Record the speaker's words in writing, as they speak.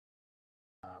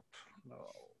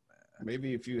No.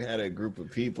 Maybe if you had a group of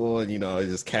people and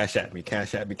just cash at me.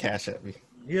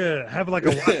 Yeah, have like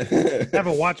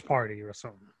a watch party or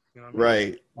something. You know what I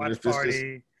mean? Right. Watch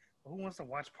party. Who wants to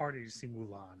watch party to see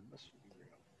Mulan? Let's be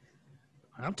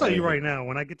real. I'm telling you right now,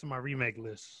 when I get to my remake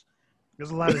list,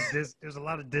 there's a lot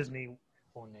of Disney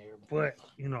on there, but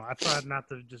I tried not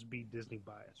to just be Disney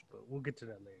biased, but we'll get to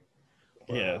that later.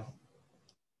 Yeah.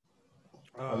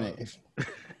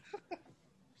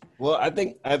 Well, I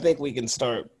think we can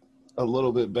start a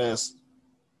little bit best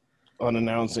on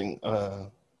announcing,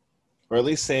 or at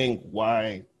least saying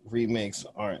why remakes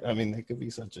aren't. I mean, they could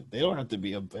be they don't have to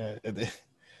be a bad.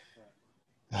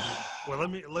 Well,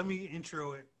 let me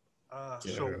intro it.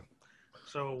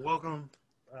 So welcome.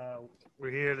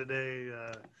 We're here today.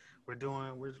 We're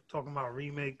talking about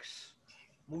remakes,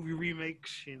 movie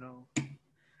remakes.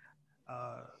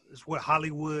 It's what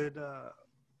Hollywood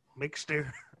makes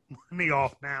their money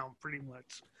off now, pretty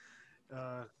much.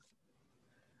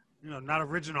 Not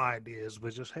original ideas,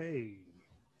 but just hey,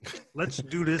 let's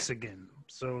do this again.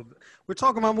 So we're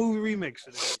talking about movie remakes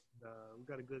today. We've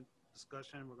got a good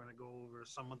discussion. We're going to go over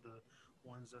some of the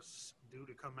ones that's due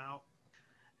to come out,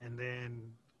 and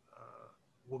then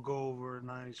we'll go over a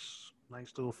nice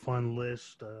little fun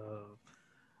list of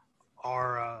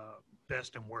our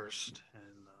best and worst,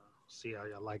 and see how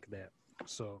y'all like that.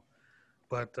 So,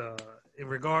 but in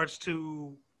regards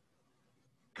to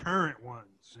current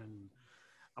ones, and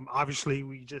obviously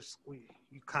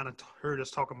you kind of heard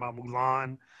us talking about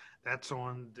Mulan. That's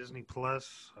on Disney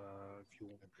Plus. If you,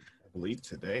 I believe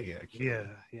today, actually.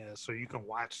 Yeah. So you can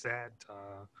watch that.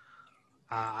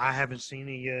 I haven't seen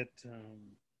it yet.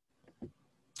 I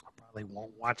probably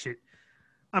won't watch it.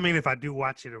 I mean, if I do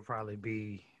watch it, it'll probably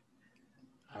be.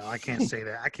 I can't say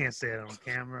that. I can't say it on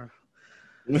camera.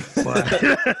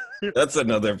 But that's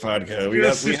another podcast.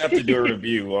 We have to do a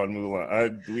review on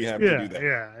Mulan. We have to do that.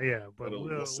 Yeah. But we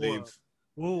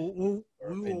will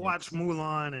watch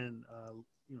Mulan and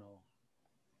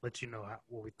let you know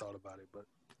what we thought about it. But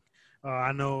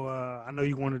I know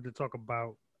you wanted to talk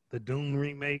about the Dune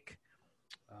remake.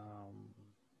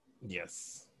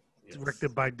 Yes.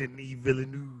 Directed by Denis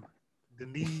Villeneuve.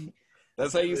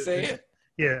 That's how you say it?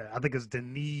 Yeah, I think it's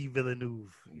Denis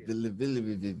Villeneuve.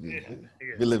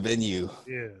 Villeneuve.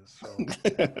 Yeah.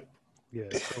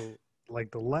 So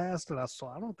like the last that I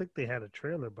saw, I don't think they had a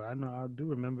trailer, but I do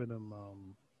remember them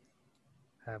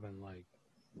having like.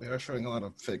 They are showing a lot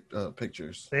of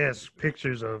pictures. There's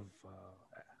pictures of.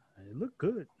 It looked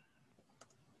good.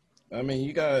 I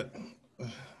mean,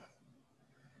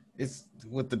 it's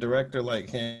with the director like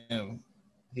him.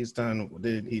 He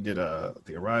did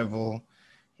The Arrival.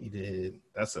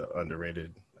 That's an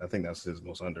underrated. I think that's his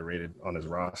most underrated on his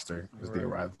roster is The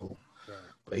Arrival. Right.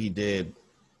 But he did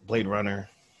Blade Runner,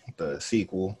 the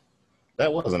sequel.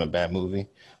 That wasn't a bad movie.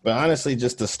 But honestly,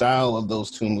 just the style of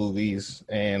those two movies.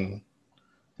 And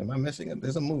am I missing it?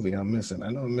 There's a movie I'm missing.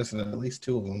 I know I'm missing at least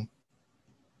two of them.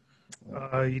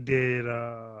 He did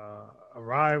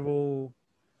Arrival,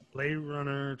 Blade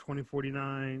Runner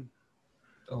 2049.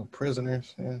 Oh,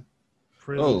 Prisoners. Yeah.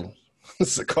 Prisoners. Oh.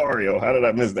 Sicario. How did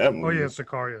I miss that movie? Oh yeah,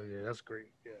 Sicario. Yeah, that's great.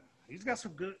 Yeah, he's got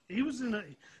some good. He was on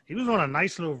a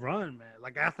nice little run, man.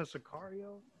 Like after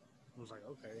Sicario, I was like,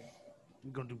 okay,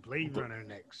 we're gonna do Blade Runner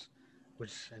next,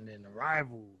 and then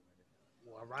Arrival.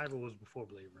 Well, Arrival was before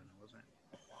Blade Runner, wasn't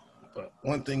it? But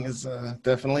one thing is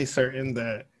definitely certain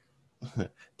that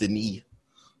Denis,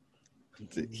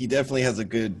 he definitely has a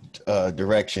good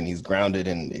direction. He's grounded,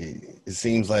 and it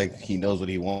seems like he knows what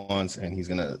he wants, and he's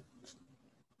gonna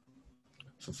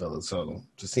fulfill it. So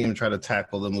to see him try to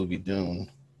tackle the movie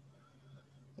Dune,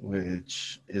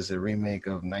 which is a remake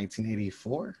of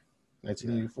 1984.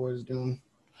 1984 is Dune.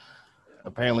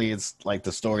 Apparently, it's like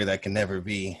the story that can never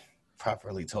be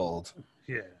properly told.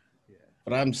 Yeah.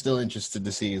 But I'm still interested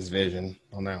to see his vision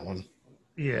on that one.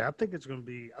 Yeah, I think it's gonna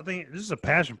be. I think this is a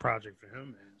passion project for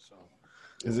him, man. So,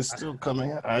 is it still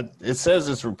coming out? It says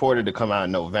it's reported to come out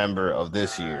in November of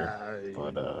this year,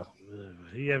 but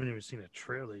he haven't even seen a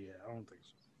trailer yet. I don't think so.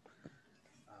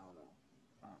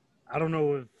 I don't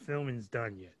know if filming's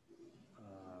done yet.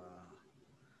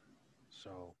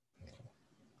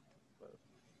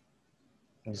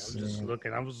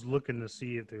 I was looking to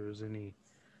see if there was any,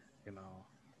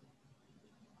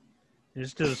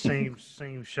 it's still the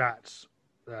same shots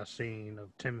that I've seen of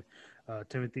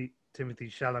Timothy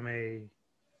Chalamet.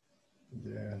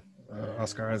 Yeah,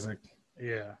 Oscar Isaac.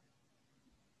 Yeah.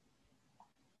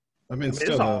 I mean it's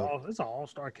an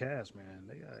all-star cast, man.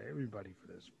 They got everybody for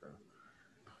this, bro.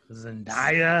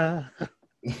 Zendaya.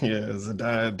 Yeah,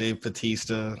 Zendaya, Dave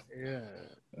Bautista.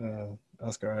 Yeah.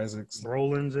 Oscar Isaacs.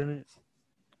 Brolin's in it.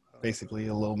 Basically,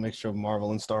 a little mixture of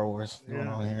Marvel and Star Wars going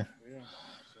on here. Yeah.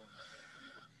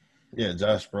 Yeah,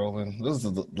 Josh Brolin. This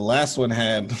is the last one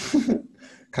had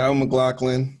Kyle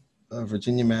MacLachlan,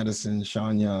 Virginia Madison,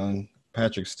 Sean Young,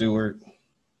 Patrick Stewart,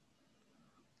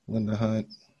 Linda Hunt.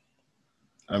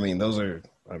 I mean,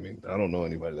 I don't know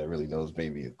anybody that really knows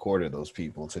maybe a quarter of those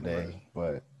people today, right.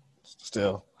 But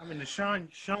still. I mean, the Sean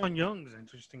Young's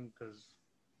interesting because,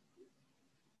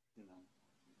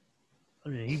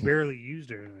 he barely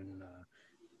used her, and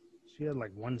she had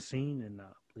like one scene in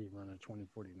Blade Runner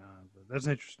 2049. But that's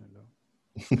interesting,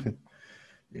 though.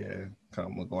 Yeah, Kyle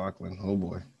MacLachlan. Oh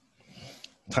boy,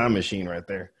 time machine right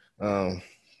there. Yeah,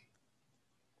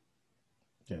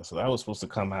 so that was supposed to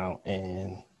come out,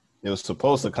 and it was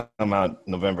supposed to come out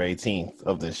November 18th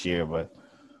of this year, but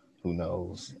who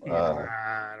knows? I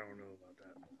don't know about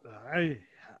that.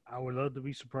 I would love to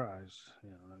be surprised.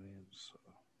 You know what I mean? So,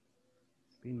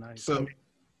 be nice. So,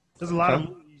 there's a lot of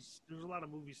movies. There's a lot of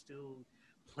movies still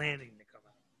planning to come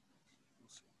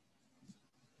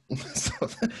out. So,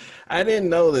 I didn't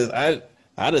know this.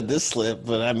 How did this slip?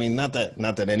 But I mean, not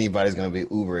that anybody's gonna be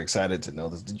uber excited to know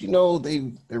this. Did you know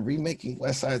they're remaking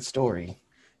West Side Story?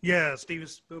 Yeah, Steven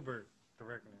Spielberg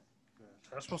directing it. Yeah.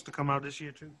 That's supposed to come out this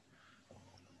year too.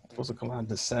 Supposed to come out in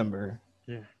December.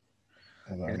 Yeah.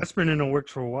 That's been in the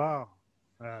works for a while.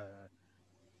 Yeah.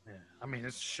 I mean,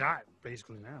 it's shot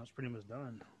basically now. It's pretty much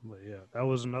done. But yeah, that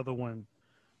was another one.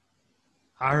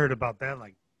 I heard about that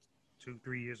like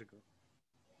 2-3 years ago.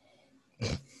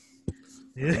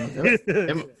 Yeah.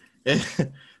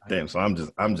 Damn. So I'm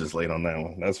just late on that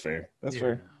one. That's fair. That's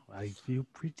fair. I feel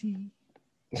pretty.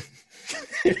 Oh,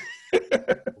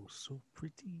 so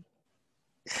pretty.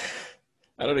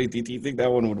 I don't know. Do you think that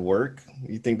one would work?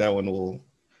 You think that one will?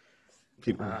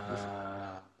 People.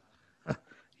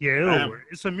 Yeah, it'll work.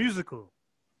 It's a musical.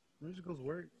 Musicals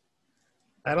work.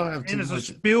 I don't have. And it's a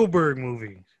Spielberg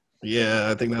movie. Yeah,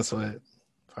 I think that's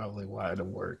probably why it'll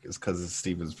work. Is because it's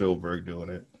Steven Spielberg doing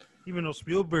it. Even though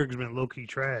Spielberg's been low key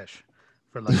trash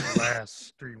for like the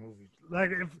last 3 movies. Like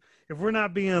if we're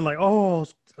not being like,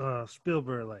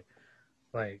 Spielberg,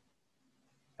 like,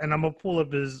 and I'm gonna pull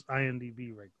up his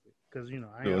IMDb right quick because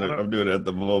I'm doing it at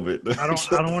the moment. I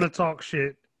don't want to talk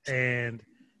shit, and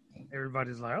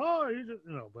everybody's like,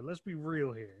 but let's be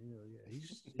real here.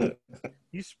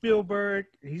 He's Spielberg.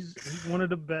 He's one of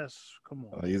the best. Come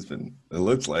on. It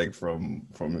looks like from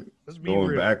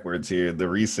going backwards here, the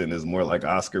recent is more like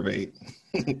Oscar bait.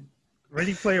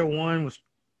 Ready Player One was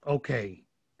okay.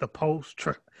 The post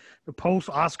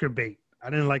Oscar bait. I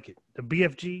didn't like it. The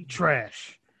BFG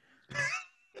trash.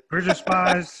 Bridge of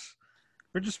Spies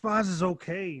is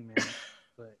okay, man,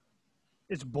 but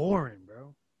it's boring,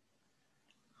 bro.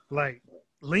 Like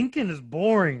Lincoln is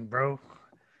boring, bro.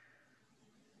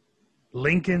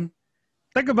 Lincoln.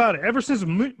 Think about it. Ever since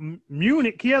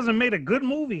Munich, he hasn't made a good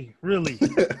movie, really.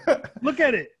 Look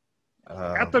at it.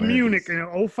 After Munich in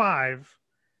 2005,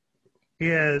 he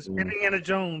has Indiana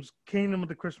Jones, Kingdom of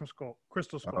the Crystal Skull.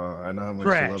 I know how much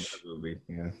you love that movie.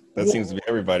 Yeah, that seems to be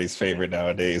everybody's favorite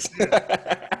nowadays.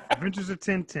 Yeah. Adventures of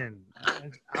Tintin.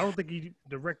 I don't think he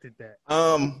directed that.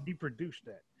 He produced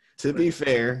that. To be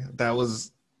fair,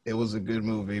 it was a good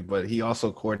movie, but he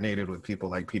also coordinated with people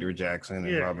like Peter Jackson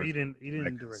and Robert. He didn't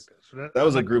direct it. So that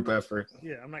was a group effort.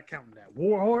 Yeah, I'm not counting that.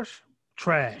 War Horse,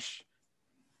 trash.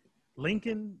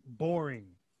 Lincoln, boring.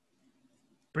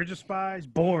 Bridge of Spies,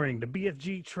 boring. The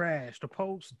BFG, trash. The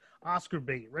Post, Oscar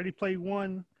bait. Ready Player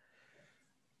One.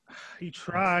 He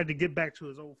tried to get back to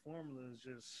his old formula. It's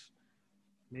just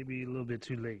maybe a little bit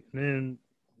too late. And then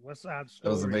West Side Story.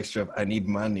 That was a mixture of I need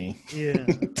money. Yeah.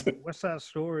 West Side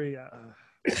Story. I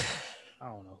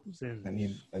don't know who's in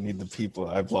this. I need the people.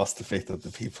 I've lost the faith of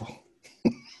the people.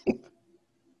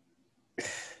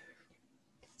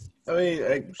 I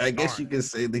mean, I guess you could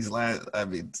say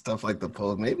stuff like The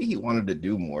Post. Maybe he wanted to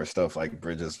do more stuff like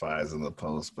Bridge of Spies and The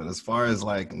Post. But as far as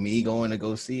like me going to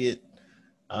go see it,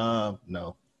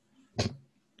 no.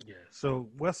 Yeah. So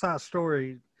West Side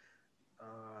Story,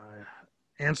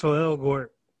 Ansel Elgort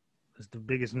is the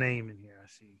biggest name in here I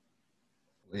see.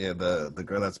 Yeah, the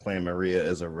girl that's playing Maria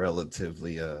is a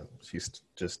relatively she's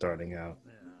just starting out.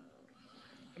 Yeah.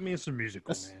 I mean, it's a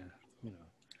musical, man.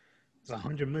 It's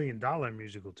 $100 million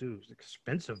musical too. It's an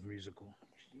expensive musical.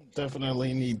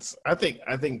 Definitely needs. I think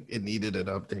it needed an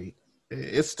update.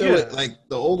 It's still like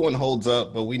the old one holds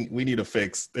up, but we need a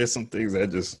fix. There's some things that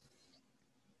just.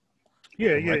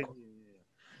 Yeah.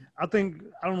 I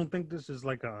don't think this is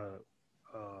like a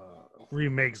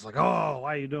remake. It's like, oh,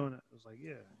 why are you doing it? It's like,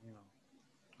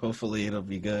 Hopefully it'll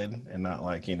be good and not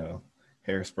like,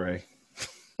 hairspray.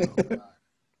 Oh,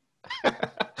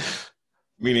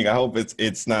 Meaning, I hope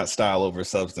it's not style over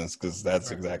substance, because that's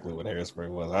exactly what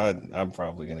Harrisburg was. I'm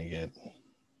probably gonna get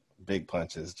big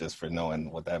punches just for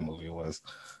knowing what that movie was.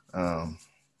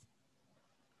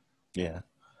 Yeah.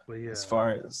 But yeah, As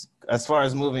far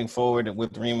as moving forward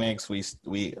with remakes, we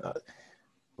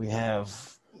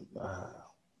have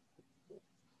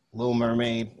Little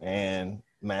Mermaid and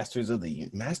Masters of the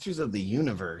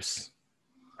Universe.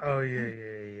 oh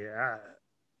yeah.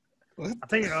 I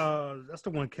think that's the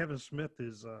one Kevin Smith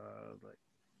is like.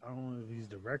 I don't know if he's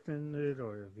directing it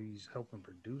or if he's helping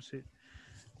produce it.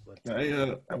 But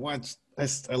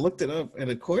I looked it up,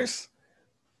 and of course,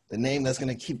 the name that's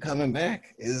going to keep coming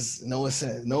back is Noah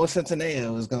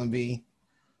Centineo is going to be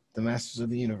the Masters of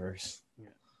the Universe. Yeah.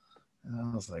 And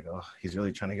I was like, oh, he's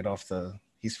really trying to get off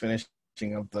he's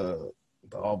finishing up the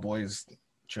All Boys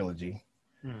trilogy.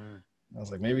 Mm-hmm. I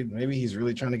was like, maybe he's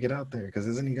really trying to get out there, because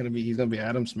he's going to be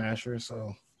Adam Smasher,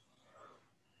 so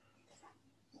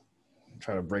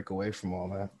try to break away from all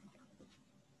that.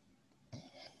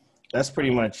 That's pretty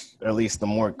much at least the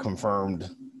more confirmed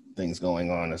things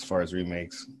going on as far as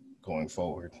remakes going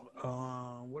forward.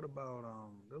 What about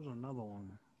there was another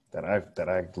one that I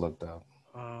looked up.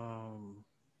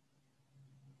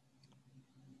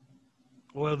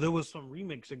 Well, there was some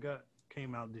remakes that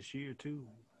came out this year too.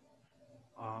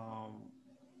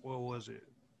 What was it?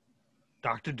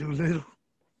 Dr. Dolittle.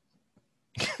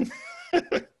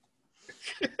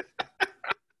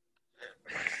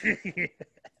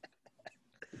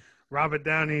 Robert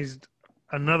Downey's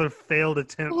another failed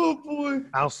attempt. Oh boy!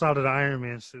 Outside of the Iron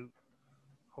Man suit.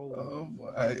 Oh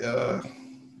boy!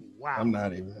 Wow! I'm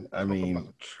not even. I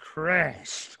mean,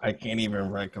 trash. I can't even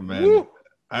recommend. Woo!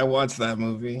 I watched that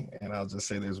movie, and I'll just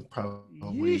say there's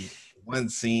probably one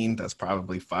scene that's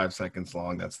probably 5 seconds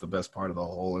long. That's the best part of the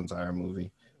whole entire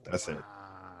movie. That's it.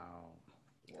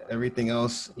 Everything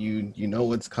else, you know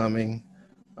what's coming.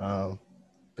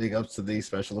 Big ups to these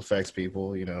special effects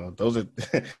people. You know, those are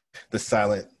the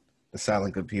silent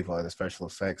good people are the special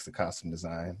effects, the costume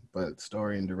design. But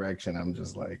story and direction, I'm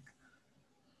just like,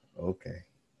 okay.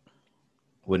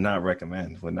 Would not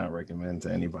recommend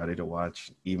to anybody to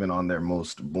watch, even on their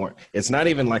most boring. It's not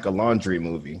even like a laundry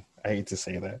movie. I hate to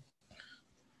say that.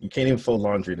 You can't even fold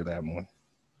laundry to that one.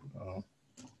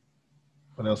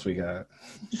 What else we got?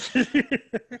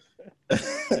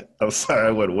 I'm sorry,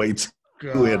 I went way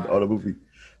too in on a movie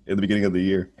in the beginning of the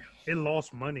year. It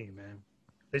lost money, man.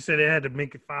 They said it had to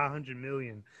make it $500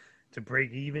 million to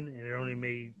break even, and it only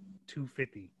made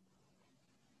 $250.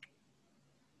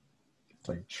 It's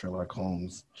like Sherlock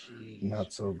Holmes. Jeez.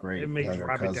 Not so great. It makes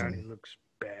Robert Downey looks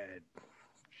bad.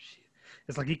 Shit.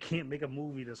 It's like he can't make a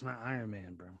movie that's not Iron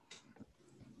Man, bro.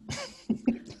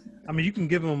 I mean, you can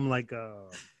give him like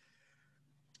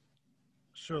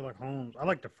Sherlock Holmes. I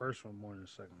like the first one more than the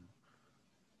second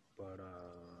one.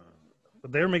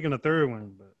 But they're making a third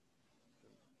one. But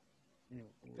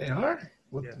they are?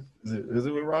 Yeah. Is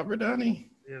it with Robert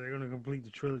Downey? Yeah, they're going to complete the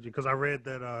trilogy, because I read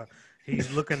that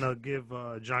he's looking to give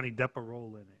Johnny Depp a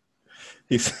role in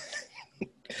it.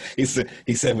 He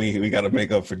said we got to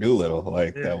make up for Doolittle.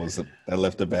 Like that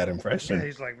left a bad impression. Yeah,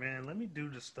 he's like, man, let me do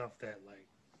the stuff that like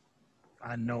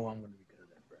I know I'm going to be good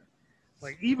at, bro.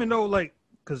 Like, even though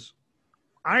because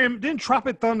didn't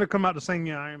Tropic Thunder come out the same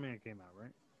year Iron Man came out,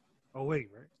 right? Oh wait,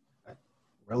 right?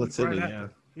 Relatively, right yeah.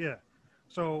 Yeah.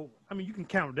 So, I mean, you can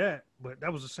count that, but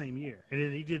that was the same year. And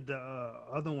then he did the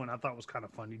other one I thought was kind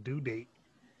of funny, Due Date.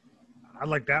 I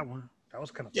like that one. That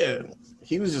was kind of funny.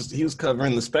 He was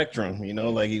covering the spectrum, you know,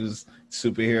 like he was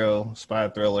superhero, spy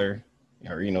thriller,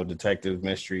 or, you know, detective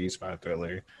mystery, spy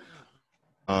thriller.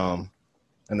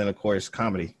 And then, of course,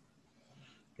 comedy.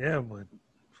 Yeah, but,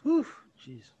 whew,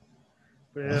 jeez.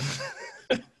 Yeah.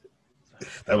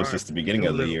 That was just the beginning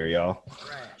of the year, y'all.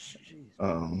 Trash.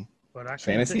 Jeez. But I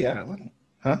Fantasy Island?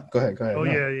 Huh? Go ahead. Oh,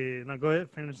 no. Yeah. No, go ahead.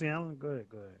 Fantasy Island? Go ahead.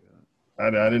 I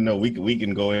didn't know we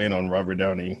can go in on Robert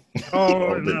Downey.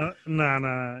 Oh, no. You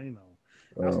know.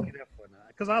 I'll see that for now.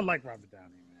 Because I like Robert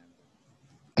Downey,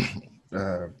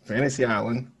 man. Fantasy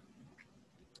Island.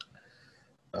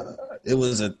 It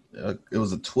was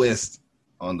a twist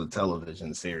on the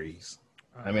television series.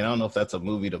 I mean, I don't know if that's a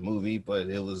movie to movie, but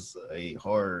it was a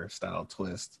horror style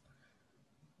twist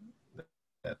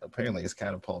that apparently is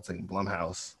catapulting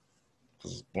Blumhouse,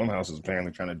 because Blumhouse is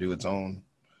apparently trying to do its own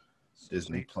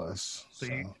Disney Plus.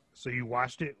 So you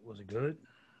watched it? Was it good?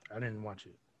 I didn't watch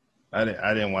it. I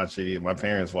didn't watch it either. My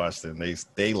parents watched it, and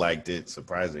they liked it,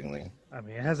 surprisingly. I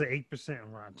mean, it has an 8%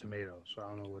 on Rotten Tomatoes, so I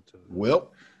don't know what to.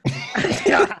 Well,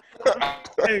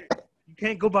 hey, you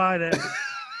can't go by that.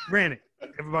 Granted,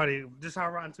 everybody, this is how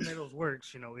Rotten Tomatoes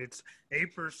works. You know, it's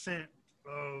 8%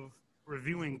 of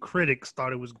reviewing critics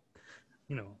thought it was,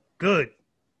 good.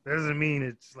 That doesn't mean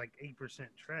it's like 8%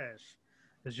 trash.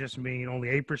 It's just mean only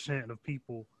 8% of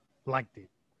people liked it.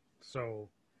 So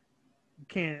you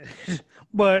can't.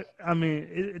 But I mean,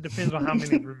 it depends on how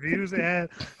many reviews it had.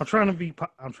 I'm trying to be.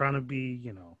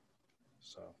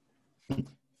 So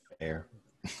Fair.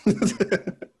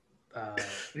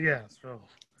 yeah. So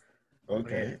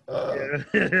Okay. yeah,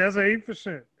 that's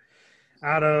 8%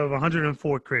 out of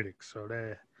 104 critics. So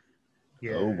that.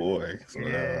 Yeah. Oh boy. So,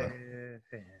 Yeah.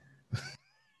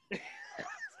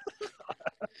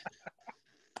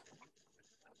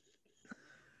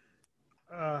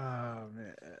 Oh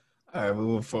man. all right,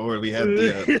 moving forward, we have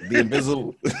the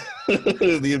invisible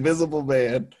the Invisible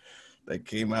Man that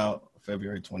came out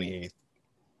February 28th.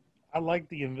 I like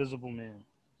the Invisible Man.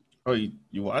 Oh, you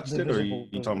watched The it, or Invisible.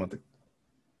 you talking about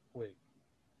Wait.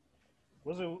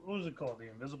 What was it called? The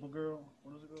Invisible Girl?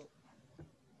 What is it called?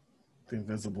 the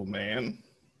Invisible Man?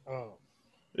 Oh.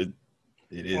 It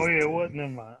is. Oh yeah. What? Never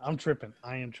mind. I'm tripping.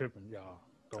 I am tripping, y'all.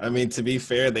 I mean, to be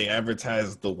fair, they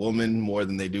advertise the woman more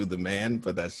than they do the man,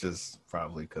 but that's just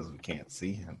probably because we can't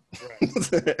see him.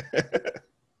 Right.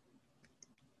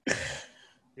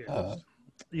 Yeah.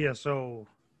 Yeah. So.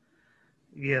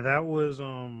 Yeah, that was.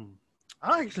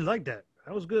 I actually liked that.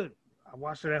 That was good. I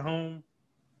watched it at home.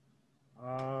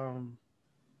 The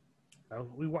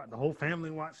whole family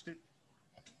watched it.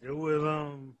 It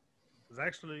was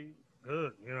actually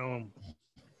good.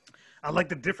 I like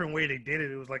the different way they did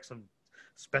it. It was like some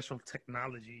special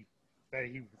technology that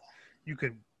you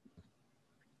could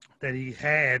that he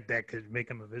had that could make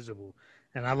him invisible,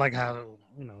 and I like how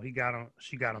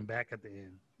she got him back at the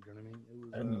end. You know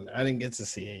what I mean? It was, I didn't get to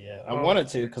see it yet. I wanted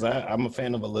to because I'm a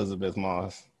fan of Elizabeth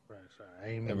Moss.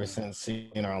 Right. Ever since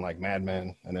seeing her on like Mad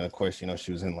Men, and then of course she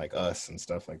was in like Us and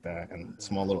stuff like that, and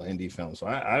small little indie films. So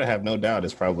I have no doubt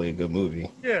it's probably a good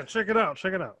movie. Yeah, check it out.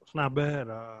 It's not bad.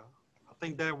 I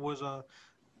think that was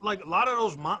like a lot of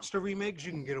those monster remakes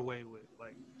you can get away with.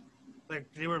 Like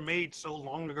they were made so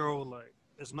long ago. Like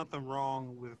there's nothing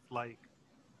wrong with like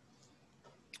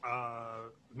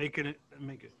remaking it.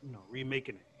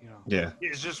 Yeah.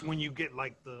 It's just when you get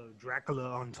like the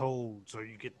Dracula Untold, so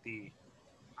you get the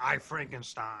I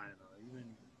Frankenstein, or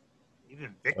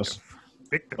even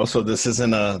Victor. Also, this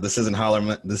isn't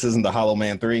the Hollow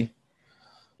Man 3.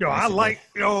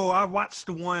 I watched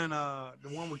the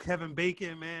one with Kevin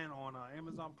Bacon, man, on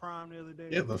Amazon Prime the other day.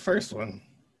 Yeah, the first one.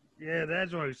 Yeah, that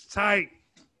joint's tight.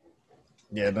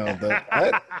 Yeah, no,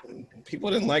 people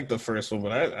didn't like the first one,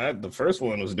 but the first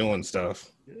one was doing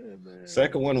stuff. Yeah, man.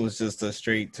 Second one was just a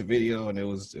straight to video, and it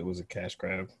was a cash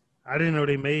grab. I didn't know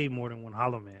they made more than one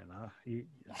Hollow Man.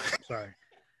 Sorry.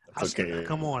 That's okay.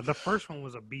 Come on, the first one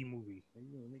was a B movie.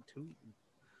 You make two.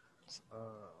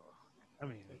 I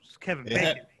mean, it's Kevin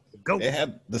Bacon.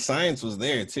 The science was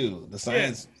there too. The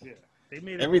science, yeah. They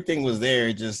made everything was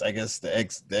there. Just I guess the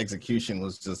execution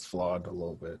was just flawed a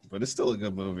little bit, but it's still a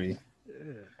good movie.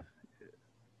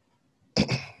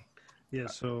 Yeah.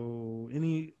 So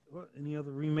any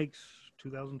other remakes?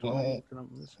 2020.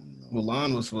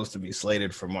 Mulan was supposed to be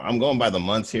slated for March. I'm going by the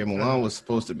months here. Mulan was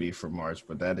supposed to be for March,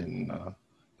 but that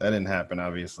didn't happen.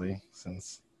 Obviously,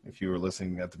 since if you were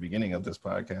listening at the beginning of this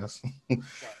podcast,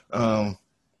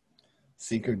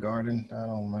 Secret Garden. I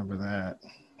don't remember that.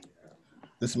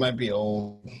 This might be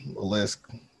old list.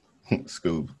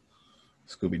 Scooby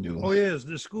Doo. Oh yeah,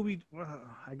 the Scooby. Well,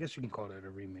 I guess you can call that a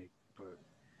remake, but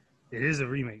it is a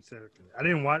remake. I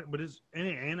didn't watch it, but it's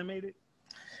animated.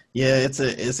 Yeah, it's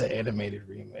an animated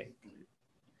remake.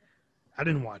 I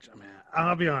didn't watch it, man.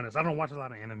 I'll be honest. I don't watch a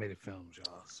lot of animated films,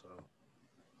 y'all. So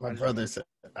my brother said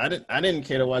I didn't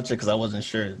care to watch it because I wasn't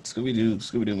sure. Scooby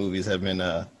Doo movies have been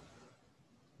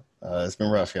it's been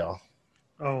rough, y'all.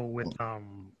 Oh, with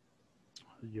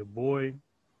your boy.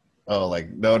 Oh, like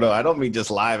no, I don't mean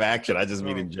just live action. I just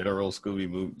mean in general Scooby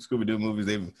Doo movies.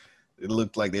 It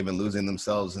looked like they've been losing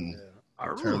themselves in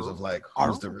terms of like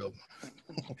who's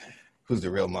the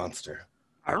real monster.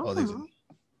 Oh, these.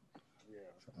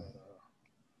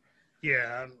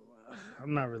 Yeah,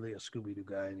 I'm not really a Scooby Doo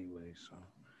guy anyway. So,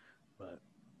 but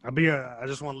I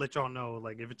just want to let y'all know,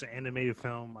 like, if it's an animated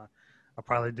film, I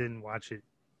probably didn't watch it.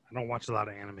 I don't watch a lot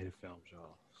of animated films,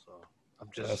 y'all. So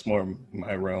that's more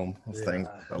my realm of things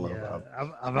I love.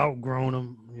 I've outgrown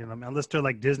them, unless they're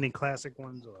like Disney classic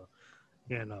ones or,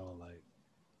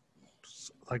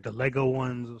 like the Lego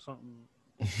ones or something.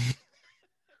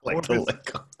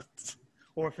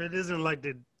 Or if it isn't like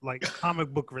the comic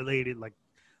book related,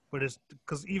 but it's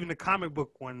because even the comic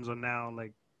book ones are now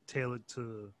like tailored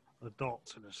to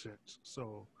adults in a sense,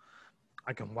 so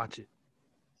I can watch it.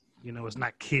 It's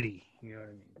not kiddie. You know what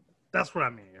I mean? That's what I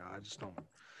mean. I just don't.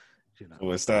 you know.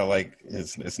 So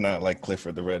it's not like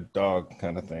Clifford the Red Dog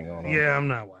kind of thing going on. Yeah, I'm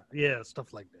not. Yeah,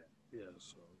 stuff like that. Yeah,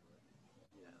 so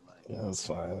Yeah, that's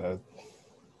fine.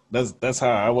 That's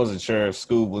how I wasn't sure if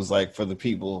Scoob was like for the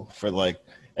people, for like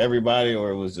everybody,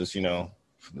 or it was just for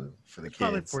the it's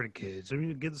probably kids. for the kids. I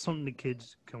mean, get something the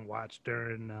kids can watch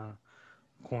during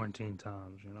quarantine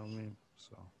times. You know what I mean?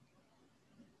 So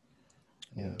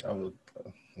Yeah, I would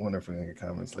wonder if any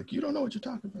comments like, you don't know what you're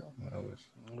talking about. I wish.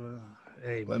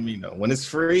 hey, Let man. me know when it's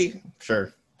free.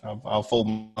 Sure, I'll fold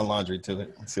my laundry to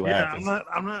it and see what Yeah, happens.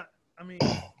 I'm not. I mean,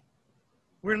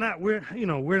 we're not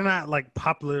like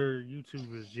popular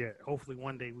YouTubers yet. Hopefully,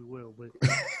 one day we will. But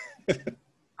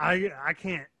I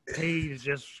can't pay to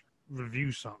just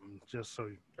review something just so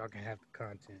y'all can have the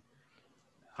content.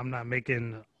 I'm not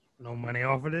making no money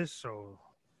off of this, so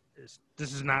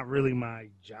this is not really my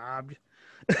job.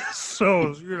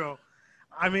 So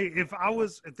I mean, if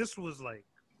this was like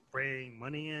bringing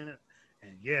money in,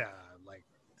 and yeah, like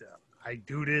I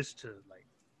do this to like,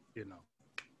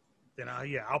 then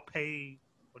I'll pay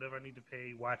whatever I need to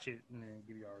pay, watch it, and then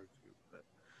give you our review. But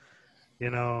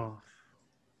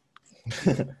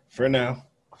For now,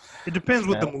 it depends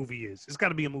what the movie is. It's got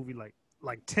to be a movie like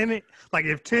Tenet. Like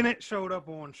if Tenet showed up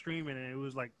on streaming and it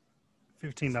was like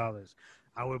 $15,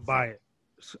 I would buy it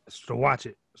to watch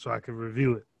it so I could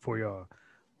review it for y'all.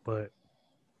 But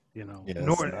in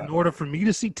order for me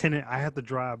to see Tenet, I have to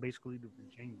drive basically to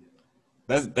Virginia.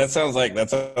 That sounds like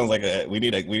we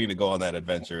need to go on that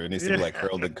adventure. It needs to be like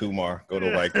Harold and Kumar go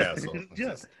to White Castle.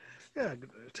 Yeah,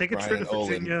 take a Brian trip and to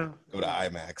Virginia. Olin go to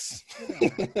IMAX.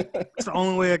 It's the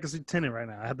only way I can see Tenet right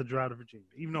now. I have to drive to Virginia,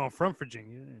 even though I'm from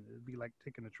Virginia, and it'd be like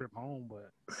taking a trip home.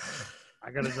 But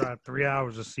I got to drive 3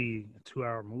 hours to see a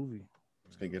 2-hour movie.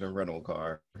 Just gonna get a rental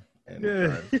car and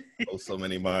drive so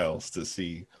many miles to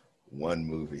see one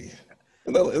movie.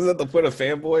 Isn't that the point of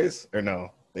Fanboys? Or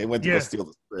no? They went to go steal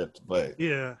the script, but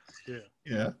yeah.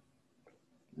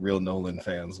 Real Nolan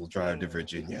fans will drive to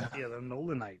Virginia. Yeah, the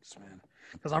Nolanites, man.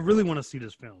 Because I really want to see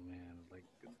this film, man. Like,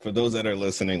 for those that are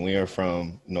listening, we are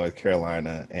from North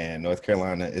Carolina, and North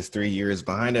Carolina is 3 years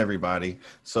behind everybody.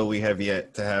 So we have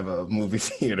yet to have a movie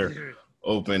theater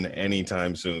open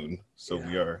anytime soon. So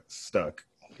we are stuck.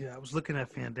 Yeah, I was looking at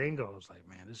Fandango. I was like,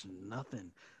 man, this is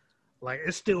nothing. Like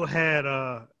it still had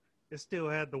the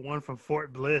one from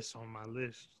Fort Bliss on my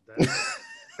list.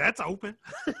 That's open.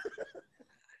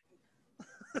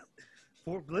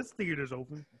 Fort Bliss Theater's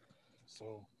open.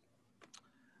 So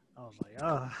I was like,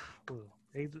 well,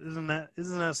 isn't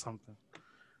that something?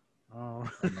 I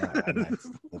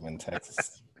live in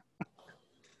Texas.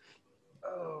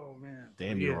 Oh man,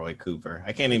 Danny Roy Cooper.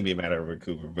 I can't even be mad at Roy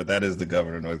Cooper, but that is the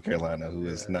governor of North Carolina who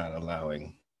is not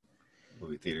allowing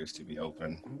movie theaters to be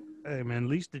open. Hey man, at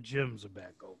least the gyms are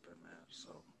back open, man.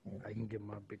 So I can get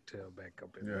my big tail back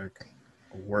up in there.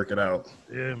 Work it out.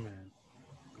 Yeah, man.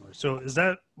 So is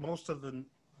that most of the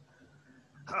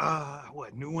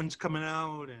new ones coming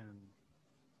out and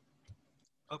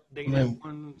updated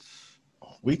ones?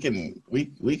 We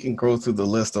can go through the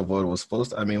list of what was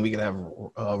supposed to. I mean, we can have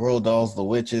Roald Dahl's The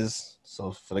Witches.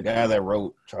 So for the guy that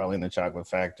wrote Charlie and the Chocolate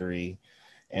Factory,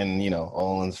 and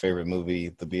Olin's favorite movie,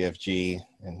 The BFG,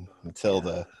 and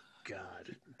Matilda.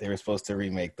 God, they were supposed to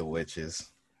remake The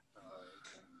Witches.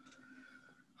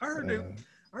 I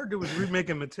heard they was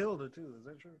remaking Matilda too. Is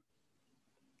that true?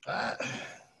 I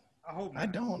hope not. I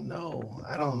don't know.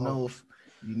 I don't know if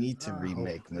you need to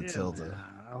remake Matilda.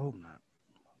 I hope not.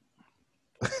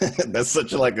 That's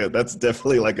that's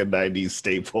definitely like a 90s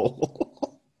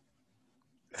staple.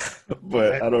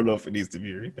 But I don't know if it needs to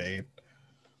be remade.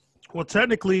 Well,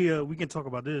 technically, we can talk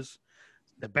about this.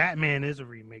 The Batman is a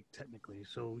remake, technically,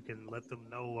 so we can let them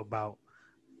know about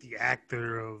the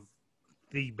actor of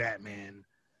the Batman,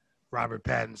 Robert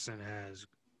Pattinson, has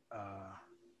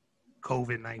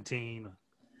COVID-19,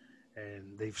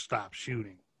 and they've stopped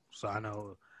shooting. So I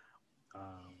know,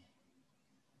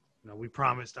 we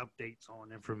promised updates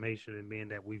on information, and being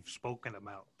that we've spoken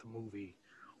about the movie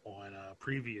on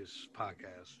previous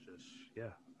podcasts,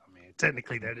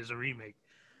 technically that is a remake.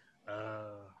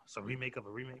 It's a remake of a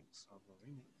remake.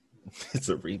 It's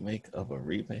a remake of a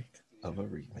remake of a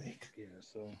remake. Yeah,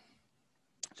 so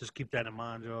just keep that in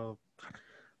mind, y'all.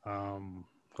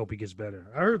 Hope he gets better.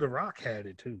 I heard The Rock had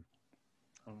it too.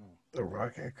 The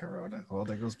Rock had corona? Well,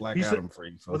 there goes Black Adam for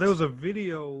you folks. Well, there was a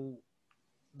video.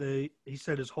 He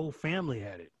said his whole family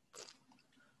had it.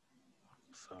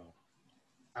 So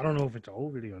I don't know if it's a whole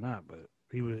video or not, but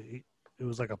it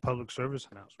was like a public service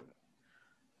announcement.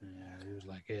 Yeah, he was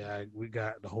like,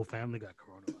 the whole family got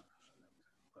coronavirus.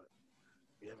 But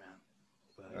yeah,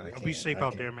 man. But be safe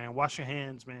out there, man. Wash your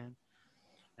hands, man.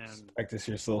 And Practice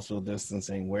your social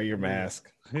distancing. Wear your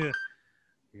mask. yeah,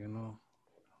 you know.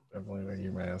 Definitely wear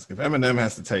your mask. If Eminem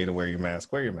has to tell you to wear your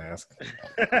mask, wear your mask.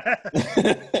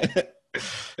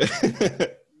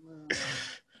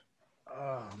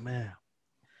 Oh man.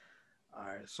 All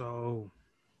right. So,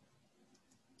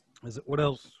 is it what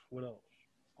else? What else?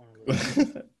 On the list?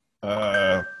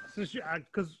 Since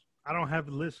because I don't have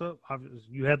the list up.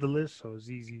 You had the list, so it's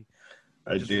easy.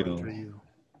 I Just do. run through you.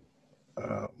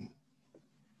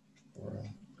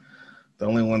 The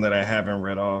only one that I haven't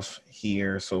read off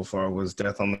here so far was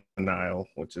Death on the Nile,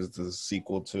 which is the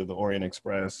sequel to The Orient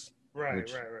Express. Right.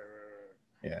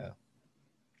 Yeah.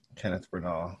 Kenneth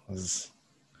Branagh is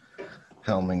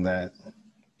helming that.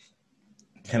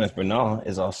 Kenneth Branagh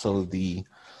is also the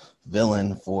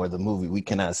villain for the movie we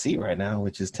cannot see right now,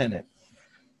 which is Tenet.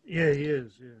 Yeah, he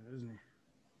is. Yeah, isn't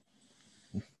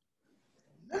he?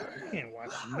 I can't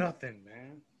watch nothing,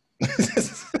 man.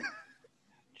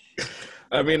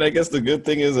 I mean, I guess the good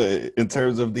thing is, in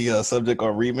terms of the subject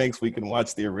on remakes, we can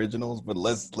watch the originals. But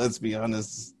let's be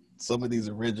honest, some of these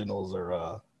originals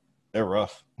are they're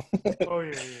rough. Oh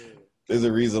yeah. There's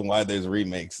a reason why there's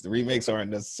remakes. The remakes aren't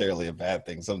necessarily a bad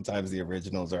thing. Sometimes the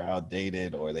originals are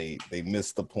outdated, or they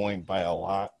missed the point by a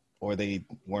lot, or they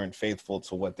weren't faithful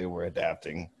to what they were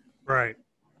adapting. Right.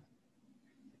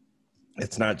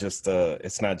 It's not just a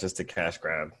cash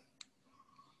grab.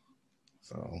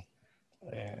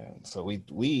 So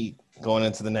we going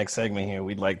into the next segment here,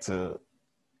 we'd like to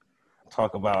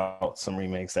talk about some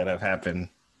remakes that have happened.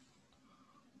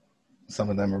 Some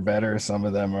of them are better, some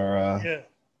of them are yeah.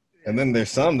 And then there's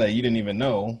some that you didn't even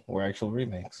know were actual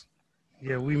remakes.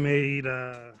 Yeah, we made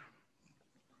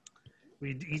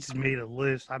we each made a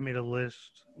list. I made a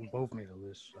list. We both made a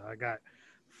list. I got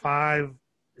 5.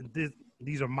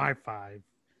 These are my 5.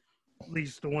 At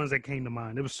least the ones that came to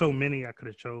mind. There was so many I could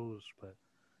have chose, but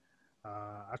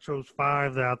I chose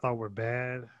 5 that I thought were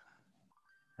bad,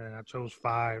 and I chose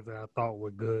 5 that I thought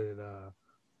were good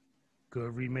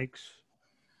remakes.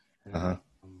 And,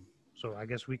 so I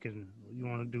guess we can. You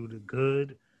want to do the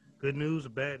good news or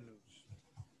bad news?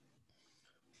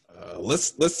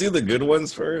 Let's do the good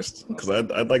ones first, because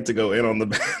I'd like to go in on the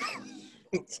bad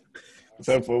ones. Let's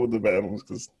have fun with the bad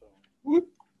ones.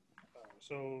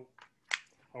 So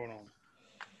hold on,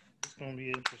 it's gonna be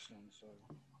interesting. So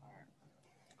all right.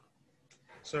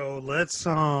 So let's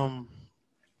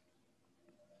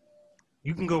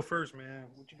you can go first, man.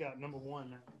 What you got? Number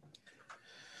 1 now.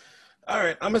 All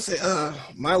right, I'm gonna say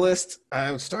my list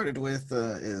I started with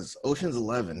is Ocean's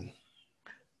 11.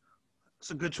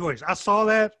 It's a good choice. I saw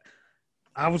that.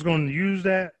 I was going to use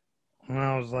that when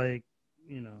I was like,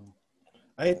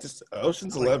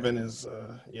 Ocean's 11 is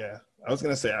yeah. I was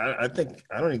gonna say I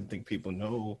don't even think people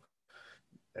know,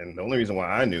 and the only reason why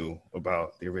I knew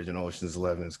about the original Ocean's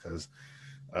 11 is because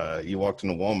you walked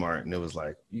into Walmart and it was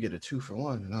like you get a 2 for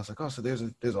 1, and I was like, oh, so there's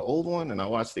an old one, and I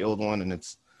watched the old one, and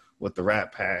it's with the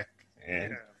Rat Pack.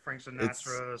 And Frank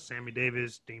Sinatra, Sammy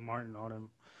Davis, Dean Martin, all them.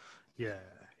 Yeah.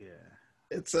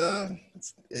 It's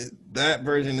that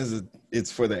version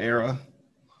it's for the era,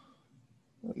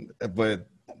 but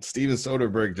Steven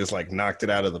Soderbergh just like knocked it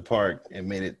out of the park and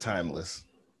made it timeless.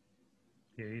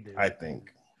 Yeah, he did. I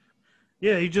think.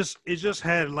 Yeah, it just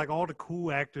had like all the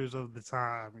cool actors of the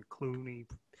time, Clooney,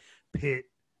 Pitt.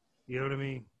 You know what I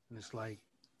mean? And it's like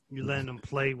you letting them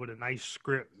play with a nice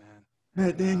script, man.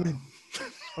 Matt Damon.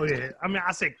 Oh yeah, I mean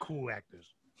I said cool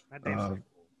actors. Matt Damon's not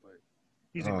cool, but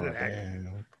he's a good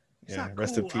actor. Yeah,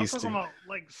 rest in peace. I'm talking about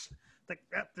like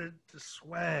the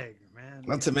swag, man.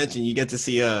 Not to mention you get to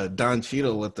see Don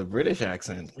Cheadle with the British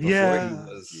accent.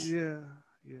 Before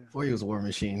he was a War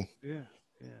Machine. Yeah,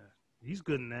 he's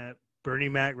good in that. Bernie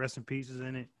Mac, rest in peace, is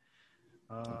in it.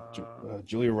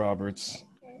 Julia Roberts.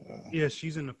 Yeah,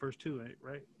 she's in the first 2,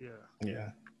 right? Yeah.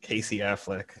 Casey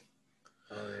Affleck.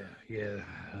 Oh yeah.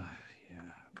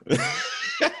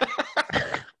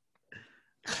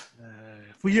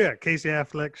 Well, yeah, Casey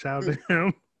Affleck. Shout out to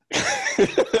him.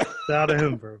 Shout out to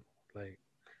him, bro. Like,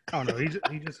 I don't know. He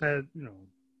just had,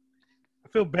 I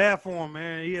feel bad for him,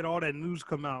 man. He had all that news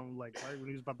come out, like right when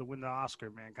he was about to win the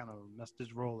Oscar, man. Kind of messed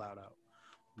his rollout out.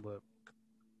 But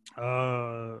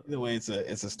either way, it's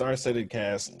a star-studded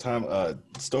cast.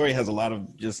 Story has a lot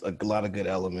of good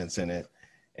elements in it,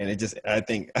 and it just I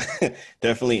think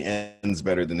definitely ends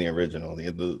better than the original.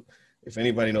 If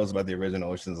anybody knows about the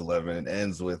original Ocean's 11, it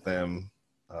ends with them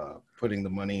putting the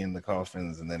money in the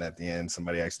coffins, and then at the end,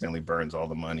 somebody accidentally burns all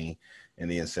the money in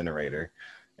the incinerator,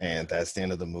 and that's the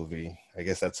end of the movie. I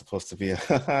guess that's supposed to be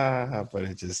but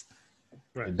it just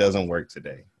it doesn't work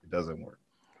today. It doesn't work.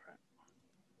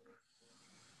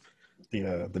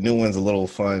 The new one's a little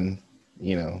fun,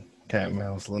 Cat and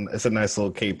mouse. It's a nice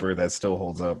little caper that still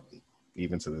holds up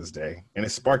even to this day, and it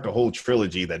sparked a whole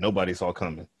trilogy that nobody saw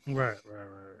coming. Right.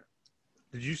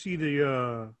 Did you see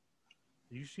Did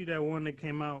you see that one that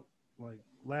came out like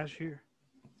last year?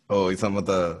 Oh, you talking about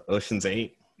the Ocean's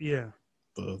 8, Yeah.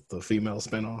 the female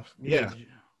spinoff? Yeah. Yeah.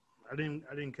 I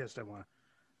didn't catch that one.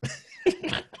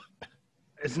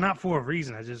 It's not for a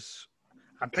reason.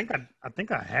 I think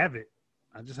I have it.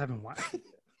 I just haven't watched it.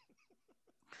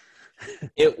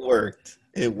 It worked.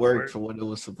 It worked for what it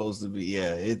was supposed to be.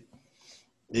 Yeah,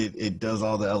 it does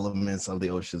all the elements of the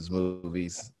Ocean's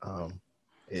movies.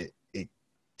 It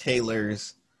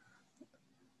tailors,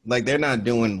 like, they're not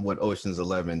doing what Ocean's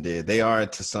 11 did. They are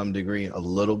to some degree a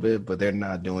little bit, but they're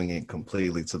not doing it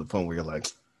completely to the point where you're like,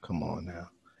 come on now.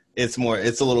 It's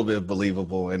a little bit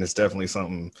believable, and it's definitely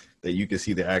something that you can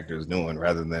see the actors doing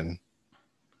rather than.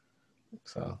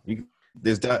 So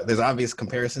there's obvious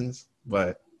comparisons,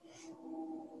 but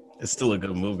it's still a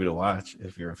good movie to watch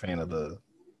if you're a fan of the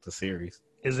series.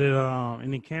 Is it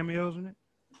any cameos in it?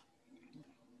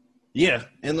 Yeah,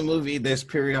 in the movie, there's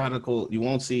periodical. You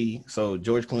won't see. So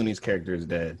George Clooney's character is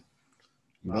dead.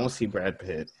 You won't see Brad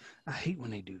Pitt. I hate when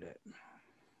they do that.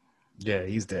 Yeah,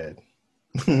 he's dead.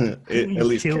 I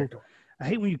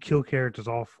hate when you kill characters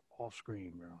off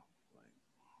screen, bro.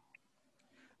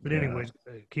 But anyways,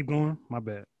 keep going. My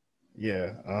bad.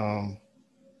 Yeah,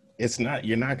 it's not.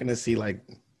 You're not gonna see like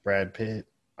Brad Pitt.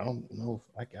 I don't know.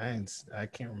 I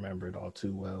can't remember it all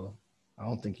too well. I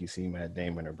don't think you see Matt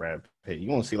Damon or Brad Pitt. You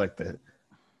won't see like the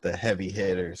heavy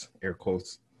hitters, air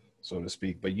quotes, so to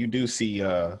speak. But you do see.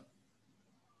 I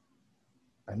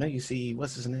know you see.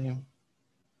 What's his name?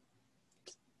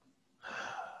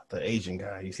 The Asian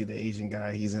guy. You see the Asian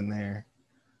guy. He's in there.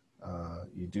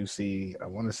 You do see. I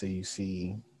want to say you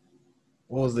see.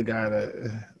 What was the guy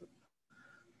that?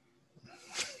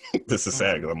 This is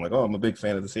sad because I'm like, oh, I'm a big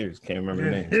fan of the series. Can't remember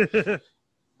the name.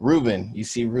 Ruben. You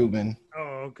see Ruben.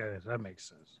 Oh, okay. That makes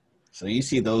sense. So you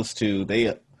see those two.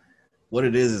 What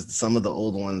it is some of the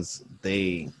old ones,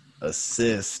 they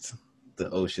assist the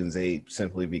Ocean's 8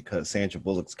 simply because Sandra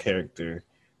Bullock's character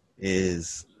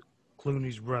is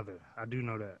Clooney's brother. I do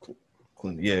know that.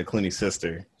 Clooney's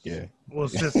sister. Yeah. Well,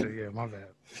 sister. Yeah, my bad.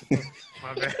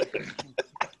 My bad.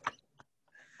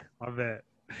 My bad.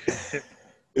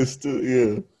 It's still,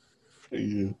 yeah.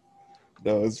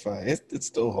 No, it's fine. It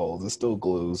still holds. It still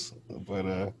glues.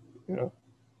 But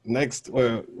next,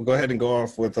 we'll go ahead and go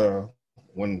off with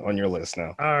one on your list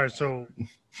now. All right. So,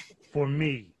 for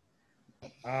me,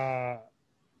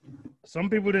 some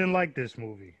people didn't like this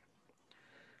movie.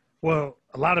 Well,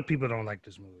 a lot of people don't like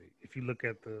this movie. If you look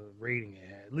at the rating it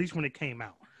had, at least when it came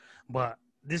out. But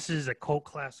this is a cult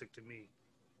classic to me,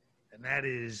 and that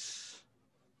is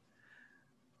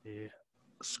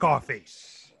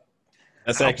Scarface.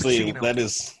 That's actually, that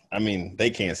is, I mean, they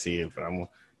can't see it, but if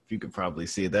you could probably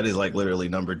see it, that is like literally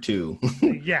number 2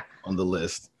 yeah, on the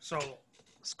list. So,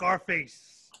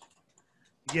 Scarface.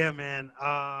 Yeah, man.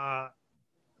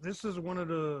 This is one of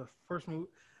the first movies.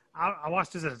 I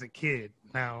watched this as a kid.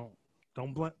 Now,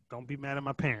 don't be mad at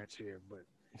my parents here, but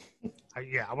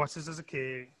I watched this as a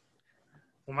kid.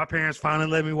 When my parents finally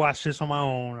let me watch this on my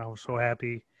own, I was so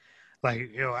happy.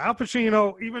 Like, Al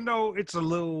Pacino, even though it's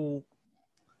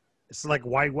like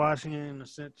whitewashing in a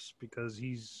sense because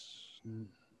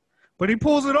but he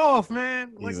pulls it off,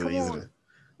 man. Like, come on.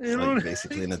 It's like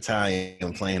basically an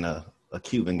Italian playing a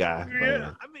Cuban guy.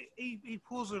 Yeah, I mean, he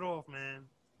pulls it off, man.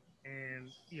 And,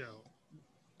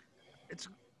 it's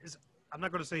I'm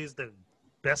not going to say it's the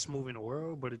best movie in the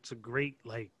world, but it's a great,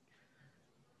 like,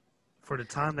 for the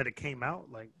time that it came out,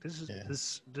 like, this is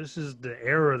the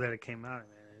era that it came out in,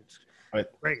 man. It's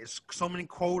great. It's so many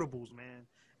quotables, man.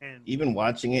 And even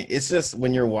watching it, it's just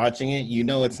when you're watching it,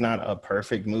 it's not a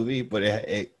perfect movie, but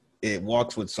it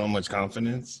walks with so much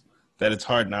confidence that it's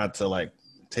hard not to like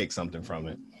take something from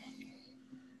it.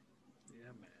 Yeah,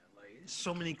 man. Like, it's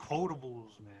so many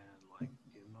quotables, man. Like,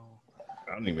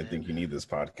 I don't even think you need this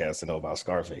podcast to know about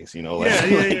Scarface. Yeah.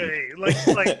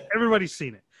 Like everybody's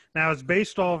seen it. Now it's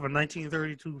based off a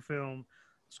 1932 film,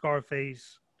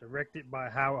 Scarface, directed by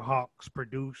Howard Hawks,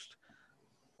 produced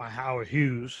by Howard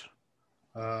Hughes.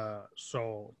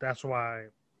 So that's why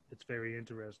it's very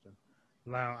interesting.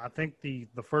 Now, I think the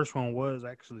first one was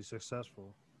actually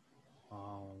successful,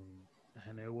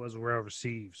 and it was well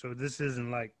received. So this isn't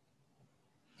like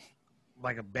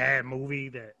a bad movie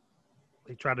that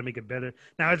they tried to make it better.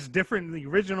 Now it's different. The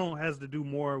original has to do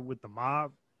more with the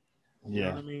mob. You know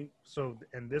what I mean? So,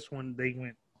 and this one they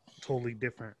went totally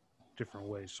different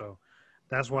ways. So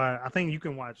that's why I think you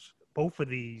can watch both of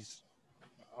these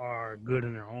are good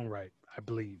in their own right, I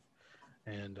believe.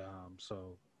 And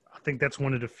so I think that's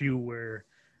one of the few where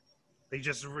they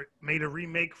just made a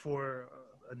remake for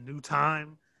a new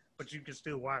time, but you can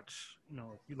still watch. You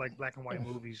know, if you like black and white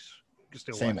movies, you can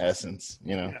still Same watch essence,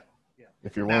 you know. it. Yeah.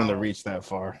 If you're willing to Now, reach that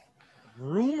far.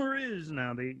 rumor is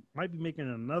now they might be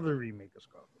making another remake of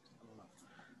Scarface. I don't know.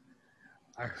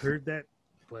 I heard that,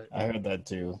 but I heard that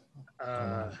too. you I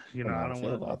know, don't know I how don't I feel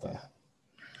want. about that.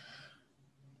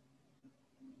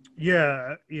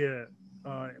 Yeah, yeah.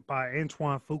 By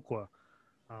Antoine Fuqua.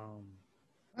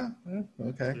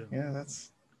 Okay, Yeah. yeah,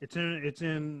 that's It's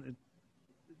in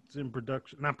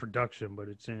production, not production, but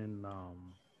it's in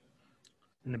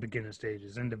the beginning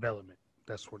stages, in development.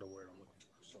 That's what the word I'm looking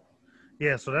for. So,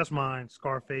 yeah, so that's mine.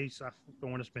 Scarface. I don't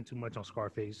want to spend too much on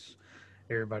Scarface.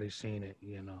 Everybody's seen it,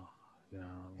 you know.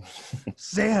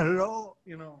 Say hello,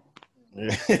 you know.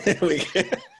 Say hello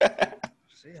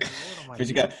to my but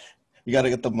you got to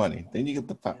get the money, then you get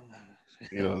the power.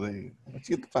 You know, once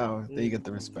you get the power, then you get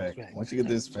the respect. Once you get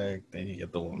the respect, then you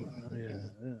get the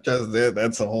woman. Just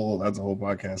that's a whole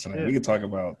podcast. And we could talk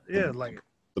about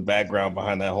the background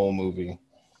behind that whole movie.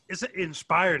 It's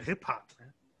inspired hip hop,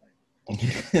 man.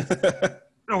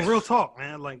 No, real talk,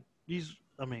 man. Like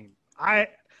I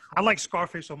like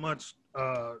Scarface so much.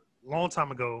 Long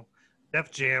time ago, Def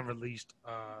Jam released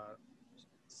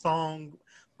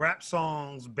rap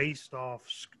songs based off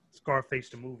Scarface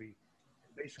the movie.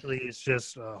 Basically, it's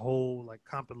just a whole like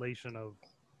compilation of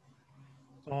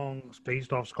songs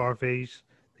based off Scarface.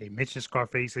 They mentioned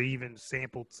Scarface. They even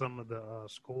sampled some of the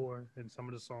score in some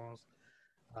of the songs.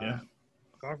 Yeah,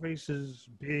 Scarface is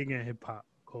big in hip hop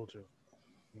culture.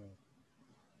 Yeah.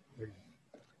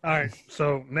 All right,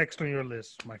 so next on your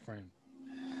list, my friend.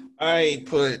 I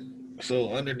put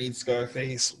underneath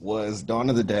Scarface was Dawn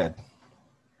of the Dead.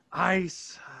 I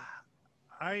saw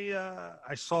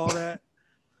that.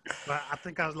 But I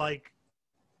think I was like,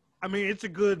 I mean, it's a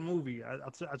good movie. I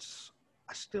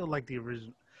still like the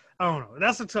original. I don't know.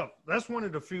 That's one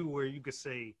of the few where you could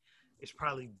say it's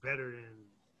probably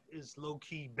it's low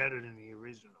key better than the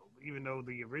original. Even though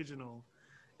the original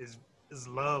is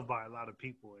loved by a lot of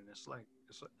people, and it's like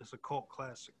it's a cult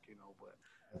classic, you know. But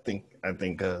I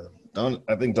think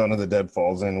Dawn of the Dead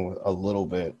falls in a little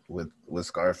bit with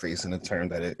Scarface in the term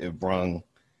that it brung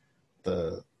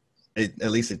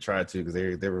at least it tried to, because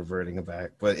they're reverting it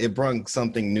back, but it brought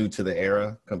something new to the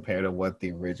era compared to what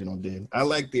the original did. I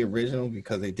like the original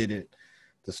because they did it.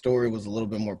 The story was a little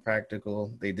bit more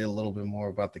practical. They did a little bit more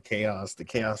about the chaos. The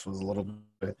chaos was a little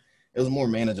bit. It was more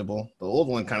manageable. The old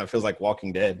one kind of feels like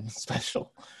Walking Dead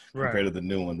special compared to the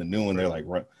new one. The new one, they're like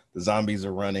the zombies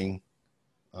are running.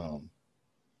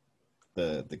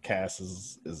 The cast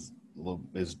is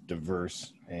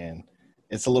diverse, and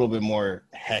it's a little bit more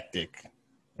hectic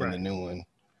in the new one.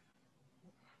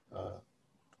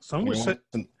 Some would say,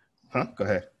 Go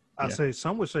ahead. say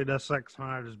some would say that's Zack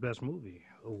Snyder's best movie,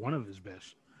 or one of his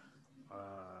best.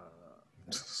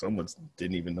 Someone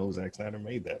didn't even know Zack Snyder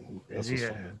made that movie. That's what's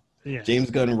funny. Yeah.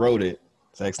 James Gunn wrote it.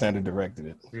 Zack Snyder directed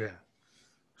it. Yeah.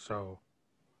 So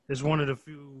it's one of the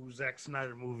few Zack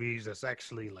Snyder movies that's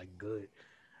actually like good.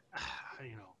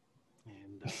 You know.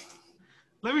 And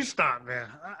let me stop, man.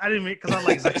 I didn't mean, because I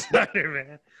like Zack Snyder,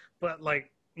 man. But like,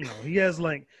 you know, he has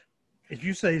like, if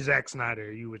you say Zack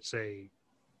Snyder, you would say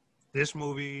this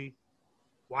movie,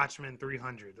 Watchmen,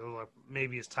 300. Those are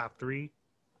maybe his top three.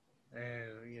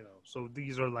 And, you know, so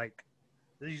these are like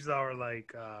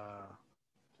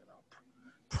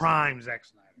prime Zack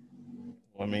Snyder.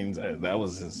 Well, I mean, that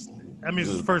was his. I mean, it's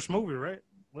his first movie, right?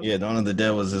 Yeah, Dawn of the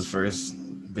Dead was his first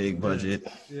big budget.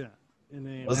 Yeah. And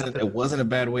then it wasn't a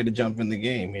bad way to jump in the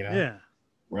game, you know? Yeah.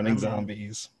 Running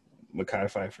zombies,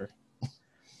 Mekhi Phifer.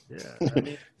 Yeah. I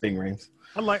mean, Big rings.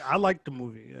 I like the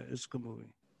movie. Yeah, it's a good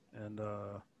movie. And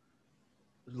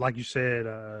like you said,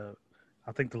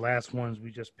 I think the last ones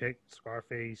we just picked,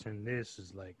 Scarface and this,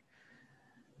 is like,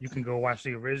 you can go watch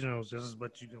the originals just as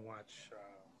much you can watch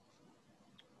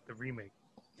the remake.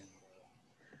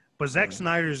 But Zack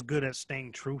Snyder is good at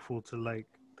staying truthful to like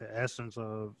the essence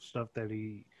of stuff that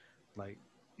he like,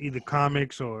 either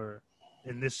comics or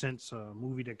in this sense a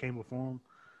movie that came before him.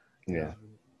 Yeah.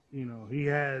 You know, he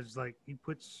has like, he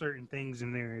puts certain things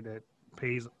in there that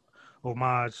pays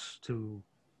homage to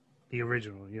the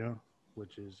original, you know,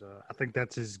 which is I think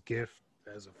that's his gift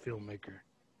as a filmmaker.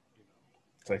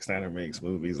 Zack Snyder makes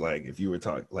movies like, if you were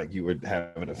you were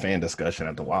having a fan discussion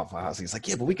at the Waffle House, he's like,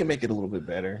 yeah, but we can make it a little bit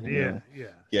better. You know? Yeah.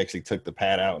 He actually took the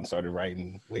pad out and started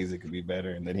writing ways it could be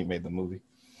better, and then he made the movie.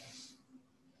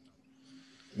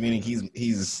 Meaning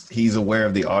he's aware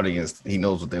of the audience. He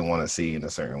knows what they want to see in a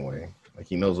certain way. Like,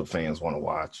 he knows what fans want to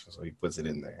watch, so he puts it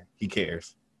in there. He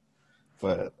cares.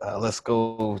 But let's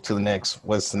go to the next.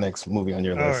 What's the next movie on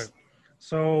your All list? right.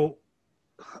 So,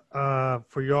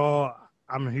 for y'all,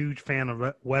 I'm a huge fan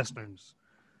of westerns.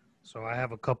 So I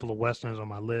have a couple of westerns on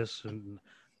my list, and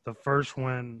the first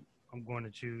one I'm going to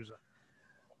choose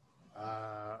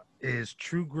is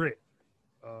True Grit,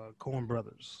 Coen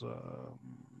Brothers.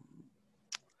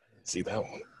 See that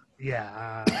one.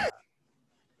 Yeah,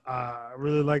 I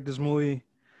really like this movie.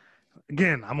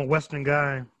 Again, I'm a western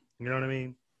guy. You know what I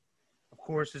mean? Of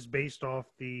course, it's based off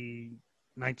the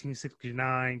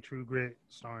 1969 True Grit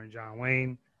starring John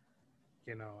Wayne.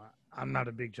 You know, I'm not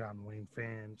a big John Wayne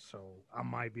fan, so I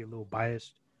might be a little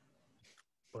biased.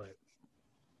 But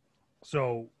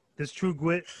so this True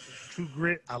Grit,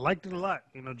 I liked it a lot.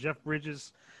 You know, Jeff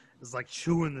Bridges is like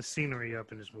chewing the scenery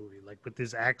up in this movie, like with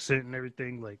his accent and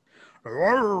everything. Like, you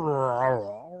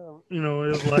know,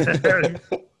 it's like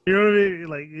you know what I mean?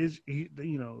 Like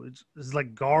it's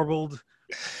like garbled.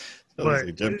 I was But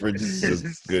like, Jeff Bridges is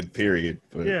just good, period.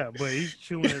 But yeah, but he's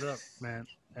chewing it up, man.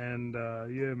 And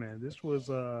yeah, man, this was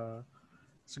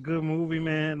it's a good movie,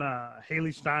 man.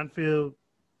 Haley Steinfeld,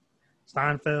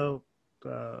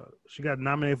 she got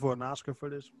nominated for an Oscar for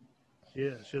this.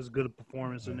 Yeah, she has a good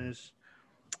performance in this.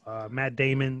 Matt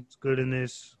Damon's good in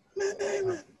this.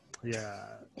 Yeah,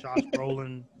 Josh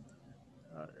Brolin.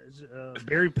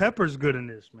 Barry Pepper's good in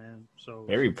this, man. So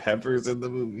Barry Pepper's in the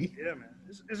movie. yeah, man,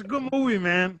 it's a good movie,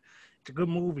 man. It's a good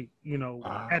movie. You know,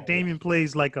 Wow. Matt Damon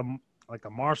plays like a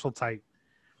martial type,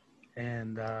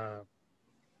 and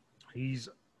he's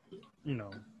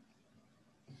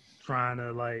trying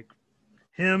to like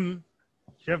him.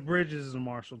 Jeff Bridges is a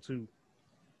martial too,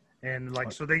 and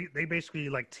like so they basically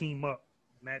like team up.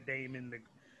 Matt Damon,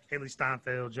 Haley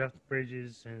Steinfeld, Jeff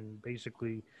Bridges, and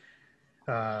basically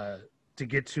to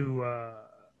get to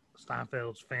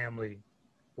Steinfeld's family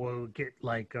will get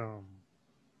like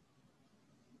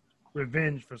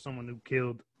revenge for someone who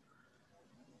killed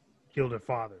their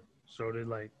father. So they're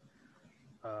like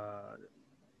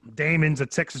Damon's a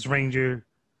Texas Ranger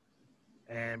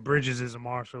and Bridges is a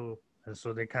marshal, and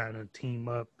so they kind of team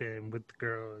up and with the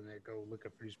girl and they go looking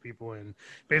for these people and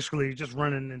basically just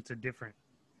running into different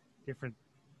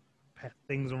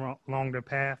things along their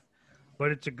path.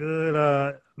 But it's a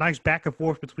good, nice back and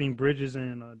forth between Bridges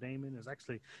and Damon.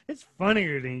 It's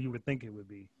funnier than you would think it would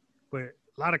be. But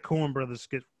a lot of Coen Brothers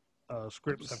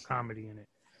scripts have comedy in it,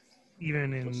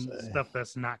 even in stuff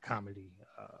that's not comedy.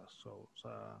 So it's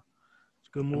a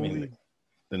good movie. I mean,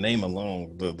 the name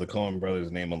alone, the Coen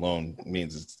Brothers name alone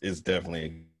means it's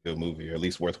definitely a good movie, or at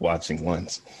least worth watching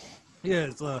once. Yeah,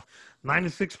 it's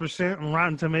 96% on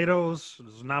Rotten Tomatoes. It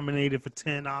was nominated for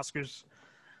 10 Oscars.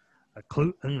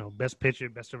 Best picture,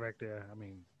 best director. I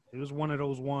mean, it was one of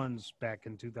those ones back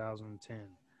in 2010.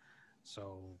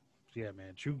 So, yeah,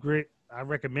 man, True Grit. I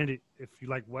recommend it if you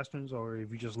like westerns or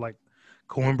if you just like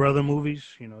Coen Brother movies.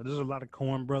 You know, there's a lot of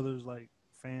Coen Brothers like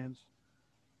fans.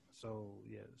 So,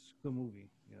 yeah, it's a good movie.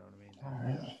 You know what I mean? All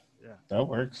right. Yeah, That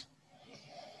works.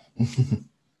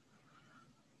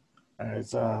 All right,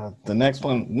 so the next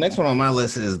one on my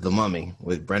list is The Mummy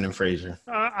with Brendan Fraser.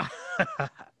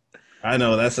 I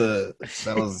know that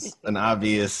was an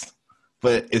obvious,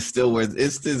 but it's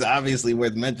obviously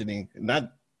worth mentioning.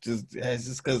 It's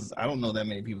just because I don't know that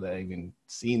many people that have even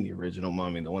seen the original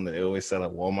Mummy, the one that they always sell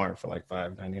at Walmart for like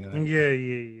 $5.99.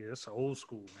 Yeah. That's old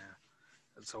school, man.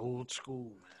 That's old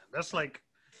school, man. That's like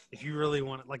if you really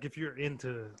want it, like if you're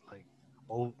into like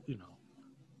old,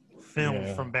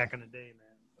 films from back in the day, man.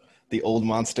 The old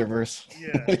Monsterverse.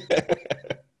 Yeah.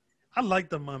 I like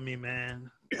The Mummy,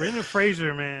 man. Brendan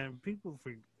Fraser, man.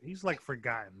 He's like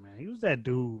forgotten, man. He was that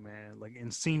dude, man. Like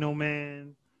Encino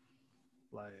Man.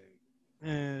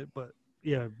 But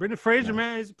yeah, Brendan Fraser,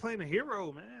 man, he's playing a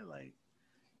hero, man. Like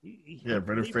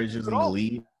Brendan Fraser's in the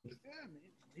lead. Yeah, man.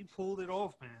 He pulled it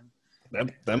off, man.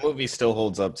 That movie still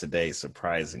holds up today,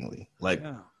 surprisingly. Like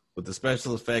with the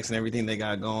special effects and everything they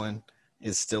got going,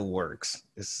 it still works.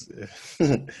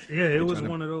 It was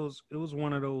one of those. It was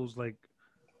one of those like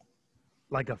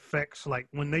effects. Like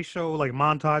when they show like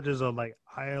montages of like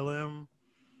ILM,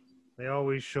 they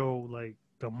always show like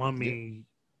the mummy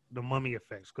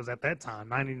effects. Because at that time,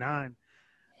 '99,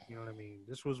 you know what I mean.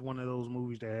 This was one of those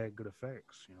movies that had good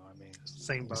effects. You know what I mean.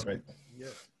 Same. That's right. Yeah.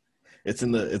 It's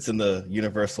in the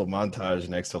Universal montage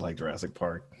next to like Jurassic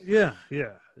Park. Yeah.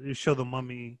 You show the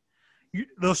mummy.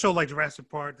 They'll show like Jurassic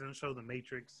Park, then they'll show the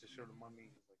Matrix, to show the mummy.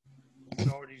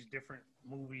 Like, all these different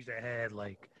movies that had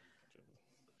like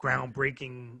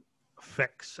groundbreaking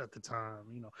effects at the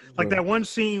time. Like that one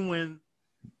scene when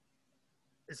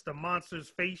it's the monster's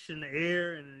face in the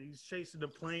air and he's chasing the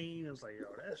plane. It's like, yo,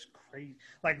 that's crazy.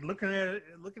 Like looking at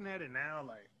it now,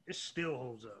 like it still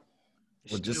holds up.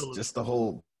 Well, Still, just the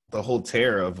whole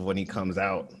terror of when he comes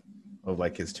out of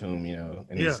like his tomb,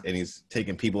 and yeah, he's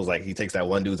taking people's, like, he takes that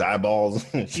one dude's eyeballs.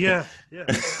 yeah, yeah,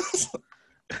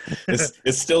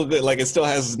 It's still good. Like, it still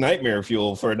has nightmare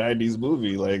fuel for a '90s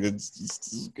movie. Like,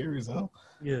 it's scary as hell.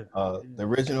 yeah. The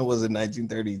original was in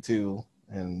 1932,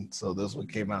 and so this one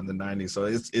came out in the '90s. So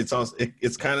it's also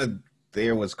it's kind of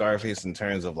there with Scarface in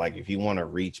terms of, like, if you want to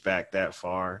reach back that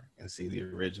far and see the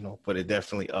original, but it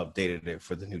definitely updated it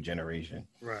for the new generation.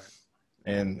 Right.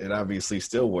 And it obviously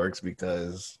still works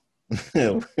because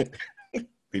they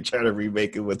try to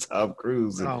remake it with Tom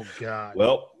Cruise. And, Oh God.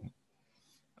 well,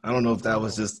 I don't know if that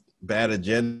was just bad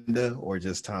agenda or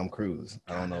just Tom Cruise.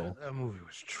 I don't know. That movie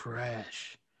was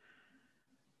trash.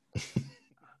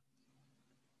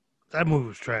 That movie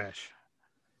was trash.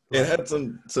 It had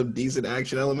some decent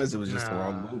action elements. It was just the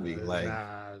wrong movie. Like,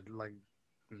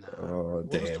 oh,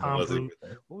 damn.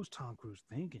 What was Tom Cruise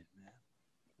thinking, man?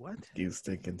 What? He was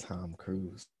thinking Tom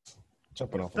Cruise.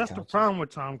 Jumping off That's the problem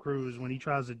with Tom Cruise when he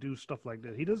tries to do stuff like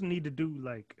that. He doesn't need to do,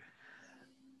 like,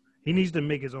 he needs to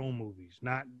make his own movies,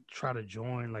 not try to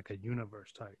join like a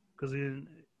universe type. Because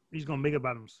he's gonna make it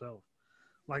about himself.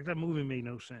 Like, that movie made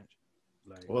no sense.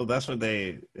 Like, well, that's what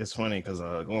it's funny because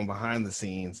going behind the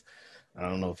scenes, I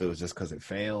don't know if it was just because it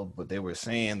failed, but they were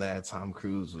saying that Tom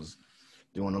Cruise was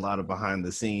doing a lot of behind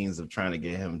the scenes of trying to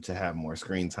get him to have more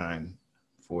screen time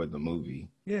for the movie.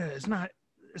 yeah,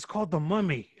 it's called The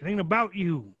Mummy. It ain't about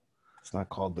you. It's not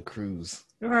called The Cruise.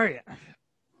 All right.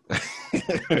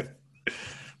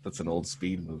 That's an old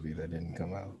Speed movie that didn't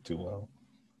come out too well.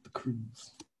 The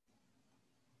Cruise.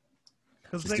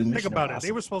 Because think about it.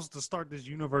 They were supposed to start this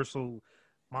universal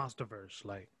monsterverse.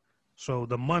 Like, so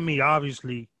The Mummy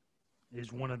obviously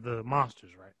is one of the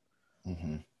monsters, right?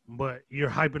 Mm-hmm. But you're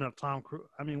hyping up Tom Cruise.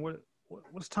 I mean,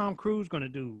 what's Tom Cruise going to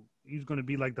do? He's going to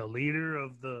be like the leader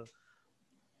of the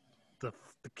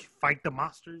fight the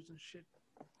monsters and shit.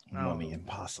 Mummy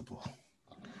Impossible.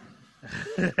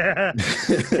 Yeah.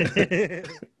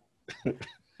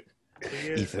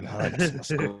 Ethan Hunt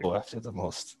must go after the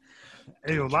most.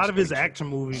 Hey, a lot of his action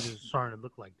movies is starting to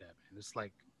look like that, man. It's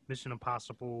like Mission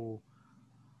Impossible.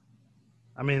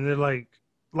 I mean, they're like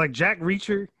Jack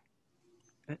Reacher.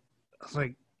 It's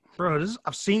like, bro,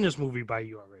 I've seen this movie by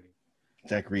you already.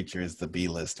 Jack Reacher is the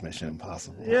B-list Mission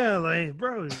Impossible. Yeah, like,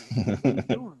 bro, what are you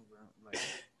doing, bro? Like,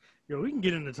 yo, we can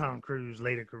get into Tom Cruise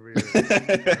later career.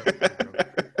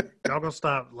 Y'all gonna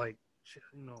stop, like,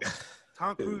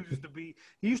 Tom Cruise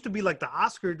used to be like the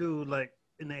Oscar dude, like,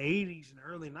 in the 80s and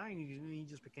early 90s, and then he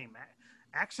just became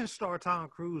action star. Tom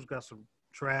Cruise got some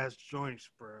trash joints,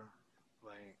 bro.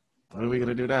 Like, what are we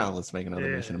gonna do now? Let's make another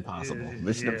Mission Impossible.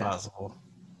 Mission Impossible.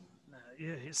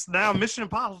 Yeah, it's now Mission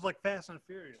Impossible is like Fast and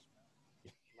Furious.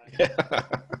 Like,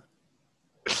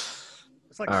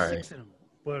 it's like six of them.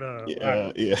 But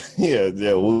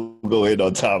yeah. We'll go in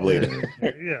on Tom later.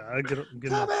 Yeah, I get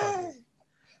on Tom.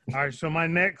 All right, so my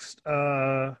next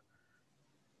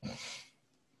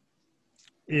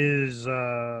is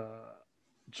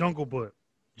Jungle Book,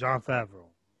 Jon Favreau.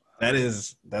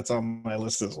 That's on my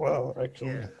list as well,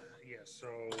 actually. Yeah. So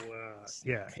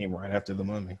came right after The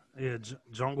Mummy. Yeah,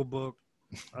 Jungle Book.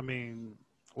 I mean,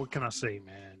 what can I say,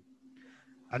 man?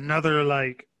 Another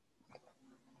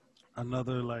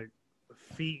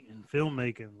feat in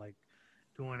filmmaking, like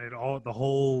doing it all. The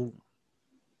whole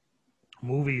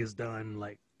movie is done.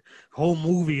 Like, whole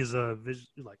movie is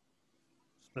like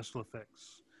special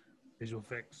effects, visual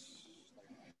effects.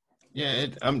 Yeah,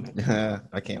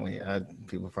 I can't wait.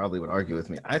 People probably would argue with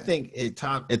me. I think it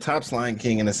tops Lion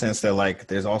King in the sense that, like,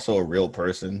 there's also a real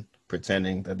person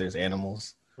pretending that there's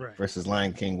animals, right, versus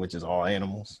Lion King, which is all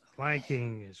animals. Lion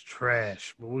King is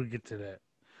trash, but we'll get to that.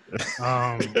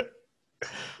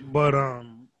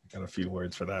 Got a few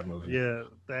words for that movie. Yeah,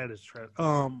 that is trash.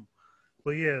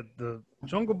 But yeah, the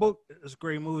Jungle Book is a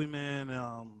great movie, man.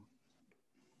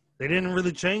 They didn't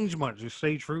really change much. Just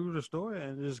stay true to the story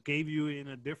and just gave you in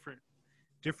a different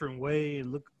way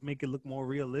and make it look more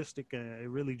realistic. And it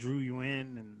really drew you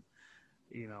in, and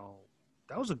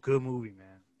that was a good movie,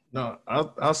 man. No,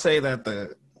 I'll say that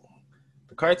the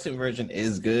cartoon version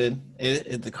is good.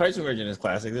 The cartoon version is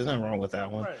classic. There's nothing wrong with that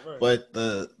one. Right. But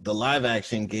the live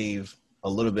action gave a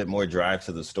little bit more drive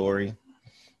to the story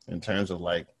in terms of,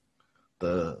 like,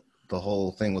 the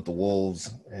whole thing with the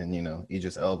wolves and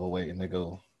Idris Elba waiting to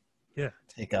go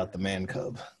take out the man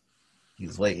cub.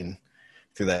 He's waiting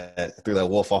through that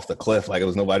wolf off the cliff like it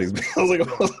was nobody's. I was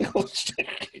like, oh shit.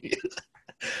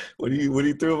 When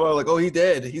he threw him out, like, oh, he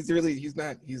dead. He's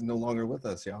no longer with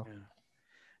us, y'all.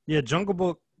 Yeah, Jungle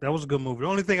Book, that was a good movie. The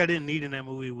only thing I didn't need in that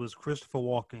movie was Christopher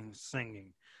Walken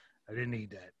singing. I didn't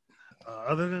need that.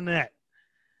 Other than that,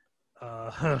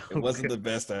 It wasn't the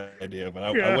best idea, but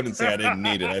I Yeah. wouldn't say I didn't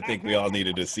need it. I think we all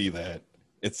needed to see that.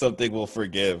 It's something we'll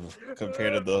forgive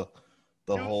compared to the It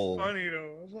was whole funny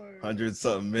though. I was like,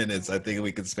 100-something minutes. I think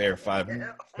we could spare 5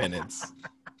 minutes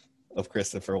of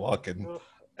Christopher Walken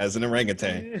as an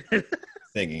orangutan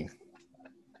singing.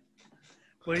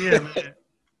 But yeah, man.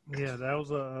 Yeah, that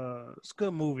was it's a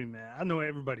good movie, man. I know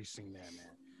everybody's seen that, man.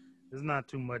 There's not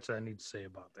too much I need to say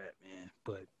about that, man.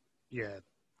 But yeah,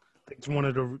 I think it's one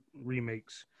of the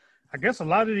remakes. I guess a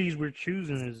lot of these we're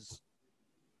choosing is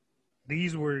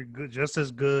these were good, just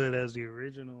as good as the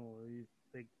original.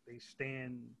 They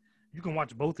stand. You can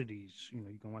watch both of these. You know,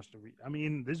 you can watch I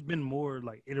mean, there's been more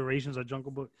like iterations of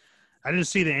Jungle Book. I didn't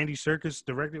see the Andy Serkis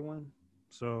directed one,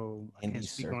 so I Andy can't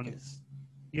speak on it. Serkis.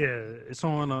 Yeah, it's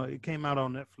on. It came out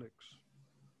on Netflix.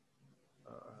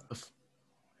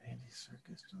 Andy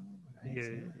Serkis.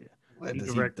 Yeah. What He does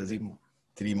he? directed Does he?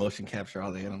 Did he motion capture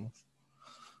all the animals?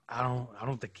 I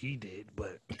don't think he did,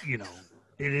 but you know,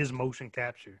 it is motion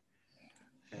capture,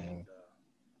 and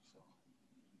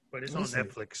but it's on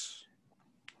Netflix.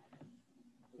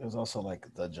 There's also like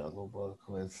the Jungle Book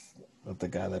with the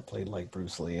guy that played like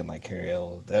Bruce Lee and like Harry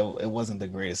L. That it wasn't the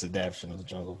greatest adaptation of the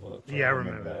Jungle Book. Yeah, I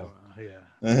remember that one. Yeah,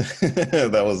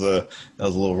 that was a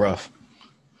little rough,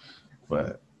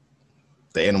 but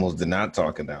the animals did not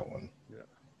talk in that one. Yeah.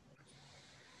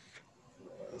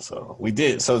 So we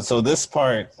did. So this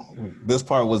part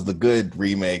was the good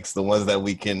remakes, the ones that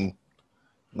we can,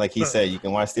 like he said, you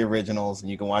can watch the originals and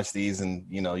you can watch these, and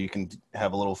you know you can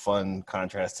have a little fun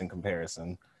contrast and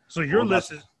comparison. So your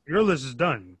list is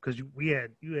done because you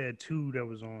had two that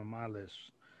was on my list,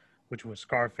 which was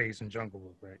Scarface and Jungle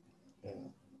Book, right? Yeah.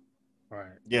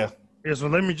 Right. Yeah. Yeah. So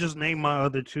let me just name my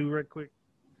other two right quick.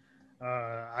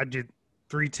 I did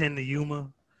 310 to Yuma.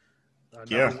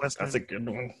 Yeah, Western. that's a good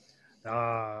one.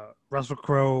 Russell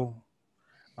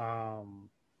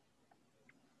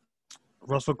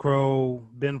Crowe,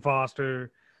 Ben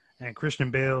Foster, and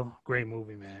Christian Bale. Great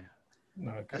movie, man.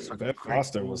 No, Ben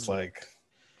Foster was like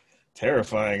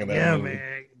terrifying in that yeah, movie.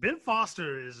 Man. Ben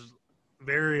Foster is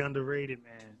very underrated,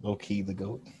 man. Low key the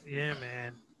GOAT. Yeah,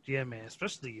 man.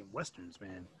 Especially in westerns,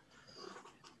 man.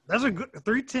 That's a good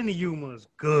 310 to Yuma is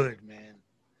good, man.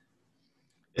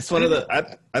 It's one of the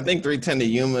I think 310 to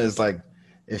Yuma is like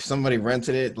if somebody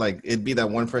rented it, like it'd be that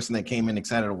one person that came in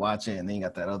excited to watch it, and then you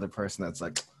got that other person that's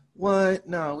like, what?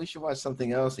 No, we should watch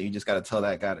something else. And you just got to tell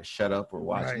that guy to shut up. We're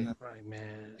watching it. Right,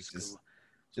 man.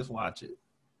 Just watch it.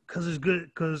 Because it's good.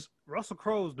 Because Russell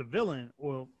Crowe is the villain,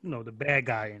 or the bad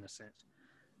guy in a sense.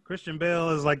 Christian Bale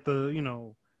is like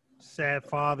the sad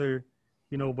father,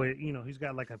 but he's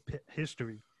got like a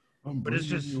history. But it's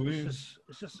just,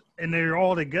 and they're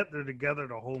all together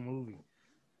the whole movie,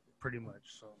 pretty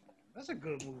much. So that's a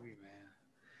good movie, man.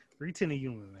 310 to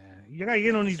Yuma, man. You gotta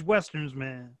get on these westerns,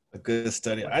 man. A good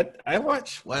study. I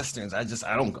watch westerns.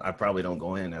 I probably don't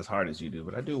go in as hard as you do,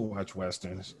 but I do watch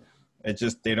westerns. It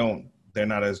just they're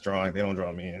not as drawing. They don't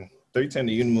draw me in. 310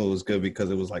 to Yuma was good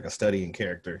because it was like a study in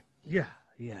character. Yeah.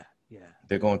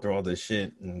 They're going through all this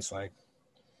shit, and it's like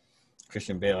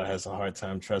Christian Bale has a hard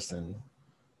time trusting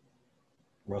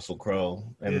Russell Crowe,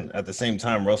 and at the same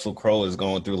time, Russell Crowe is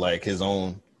going through like his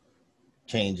own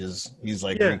changes. He's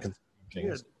like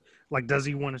things. Like, does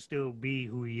he want to still be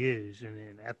who he is? And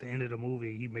then at the end of the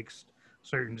movie, he makes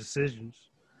certain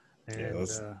decisions. And,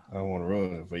 I don't want to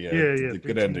ruin it, but it's a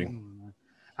good ending.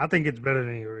 I think it's better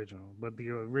than the original, but the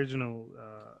original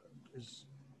is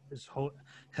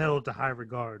held to high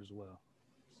regard as well.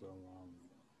 So,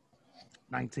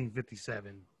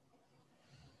 1957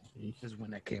 is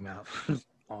when that came out.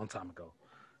 A long time ago.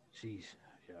 Jeez.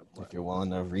 Yeah, if you're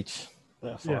willing to reach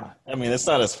that far. Yeah. I mean, it's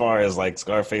not as far as like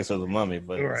Scarface or The Mummy,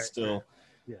 but it's still.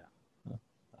 Yeah.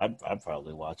 I'd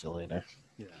probably watch it later.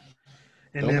 Yeah.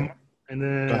 And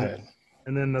then go ahead.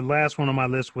 And then the last one on my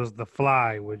list was The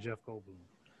Fly with Jeff Goldblum.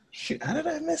 Shoot, how did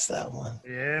I miss that one?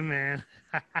 Yeah, man.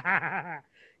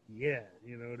 Yeah,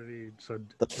 you know what I mean. So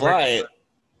The Fly,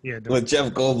 with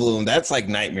Jeff Goldblum, that's like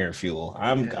nightmare fuel.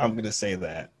 I'm gonna say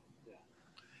that. Yeah.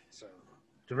 So,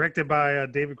 directed by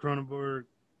David Cronenberg,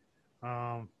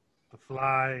 The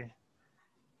Fly.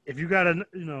 If you gotta,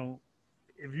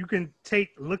 if you can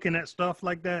take looking at stuff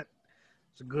like that,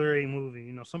 it's a great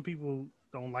movie. Some people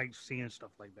don't like seeing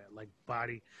stuff like that, like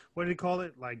body. What do they call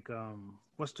it? Like,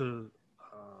 what's the?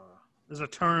 There's a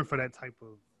term for that type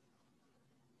of.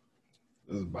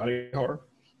 This is body horror.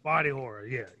 Body horror,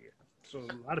 yeah. So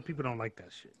a lot of people don't like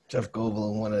that shit. Jeff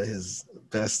Goldblum, one of his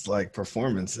best like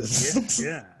performances.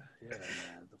 Yeah. Man.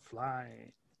 The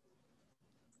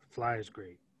Fly is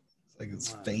great. It's like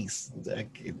his face,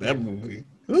 that movie.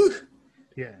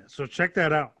 Yeah, so check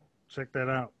that out. check that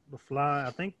out. The Fly.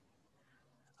 I think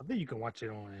you can watch it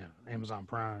on Amazon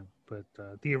Prime. But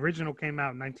the original came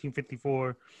out in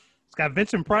 1954. It's got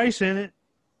Vincent Price in it.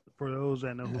 For those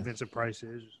that know who Vincent Price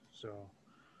is, so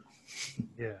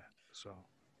yeah. So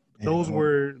those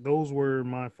were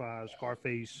my five: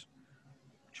 Scarface,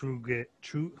 True Grit,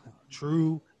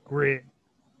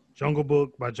 Jungle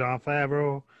Book by Jon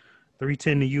Favreau,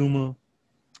 3:10 to Yuma,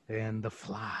 and The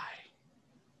Fly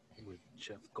with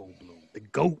Jeff Goldblum, the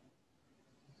GOAT.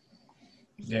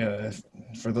 Yeah,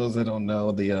 for those that don't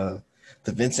know, the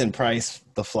Vincent Price,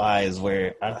 The Fly is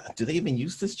where do they even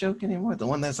use this joke anymore? The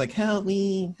one that's like, help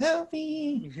me.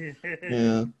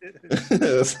 Yeah.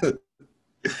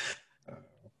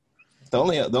 The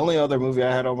only other movie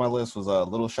I had on my list was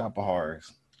Little Shop of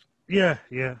Horrors. Yeah.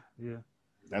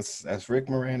 That's Rick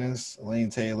Moranis, Elaine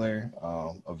Taylor,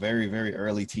 a very, very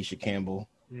early Tisha Campbell.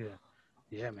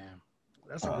 Yeah, man.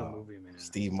 That's a good movie, man.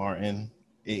 Steve Martin.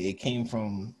 It came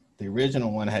from the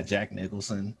original one had Jack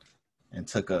Nicholson and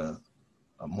took a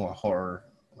more horror,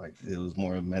 like it was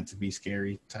more meant to be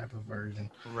scary type of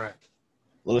version. Right.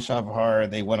 Little Shop of Horror,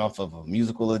 they went off of a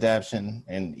musical adaptation,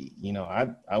 and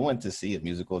I went to see a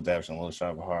musical adaptation of Little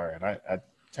Shop of Horror, and I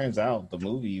turns out the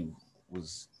movie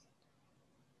was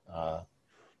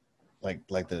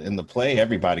in the play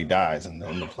everybody dies, and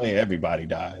in the play everybody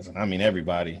dies, and I mean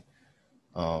everybody.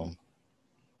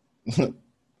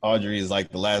 Audrey is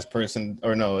like the last person,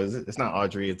 or no, it's not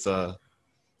Audrey, it's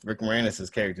Rick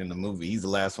Moranis' character in the movie. He's the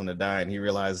last one to die, and he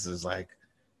realizes like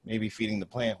maybe feeding the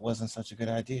plant wasn't such a good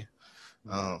idea.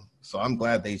 So I'm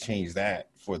glad they changed that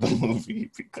for the movie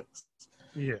because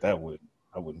I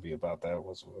wouldn't be about that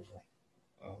whatsoever.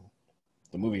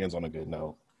 The movie ends on a good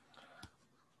note.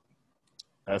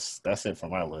 That's it for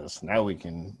my list. Now we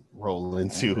can roll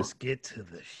into. Let's get to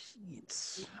the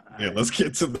sheets. Let's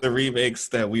get to the remakes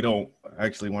that we don't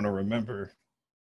actually want to remember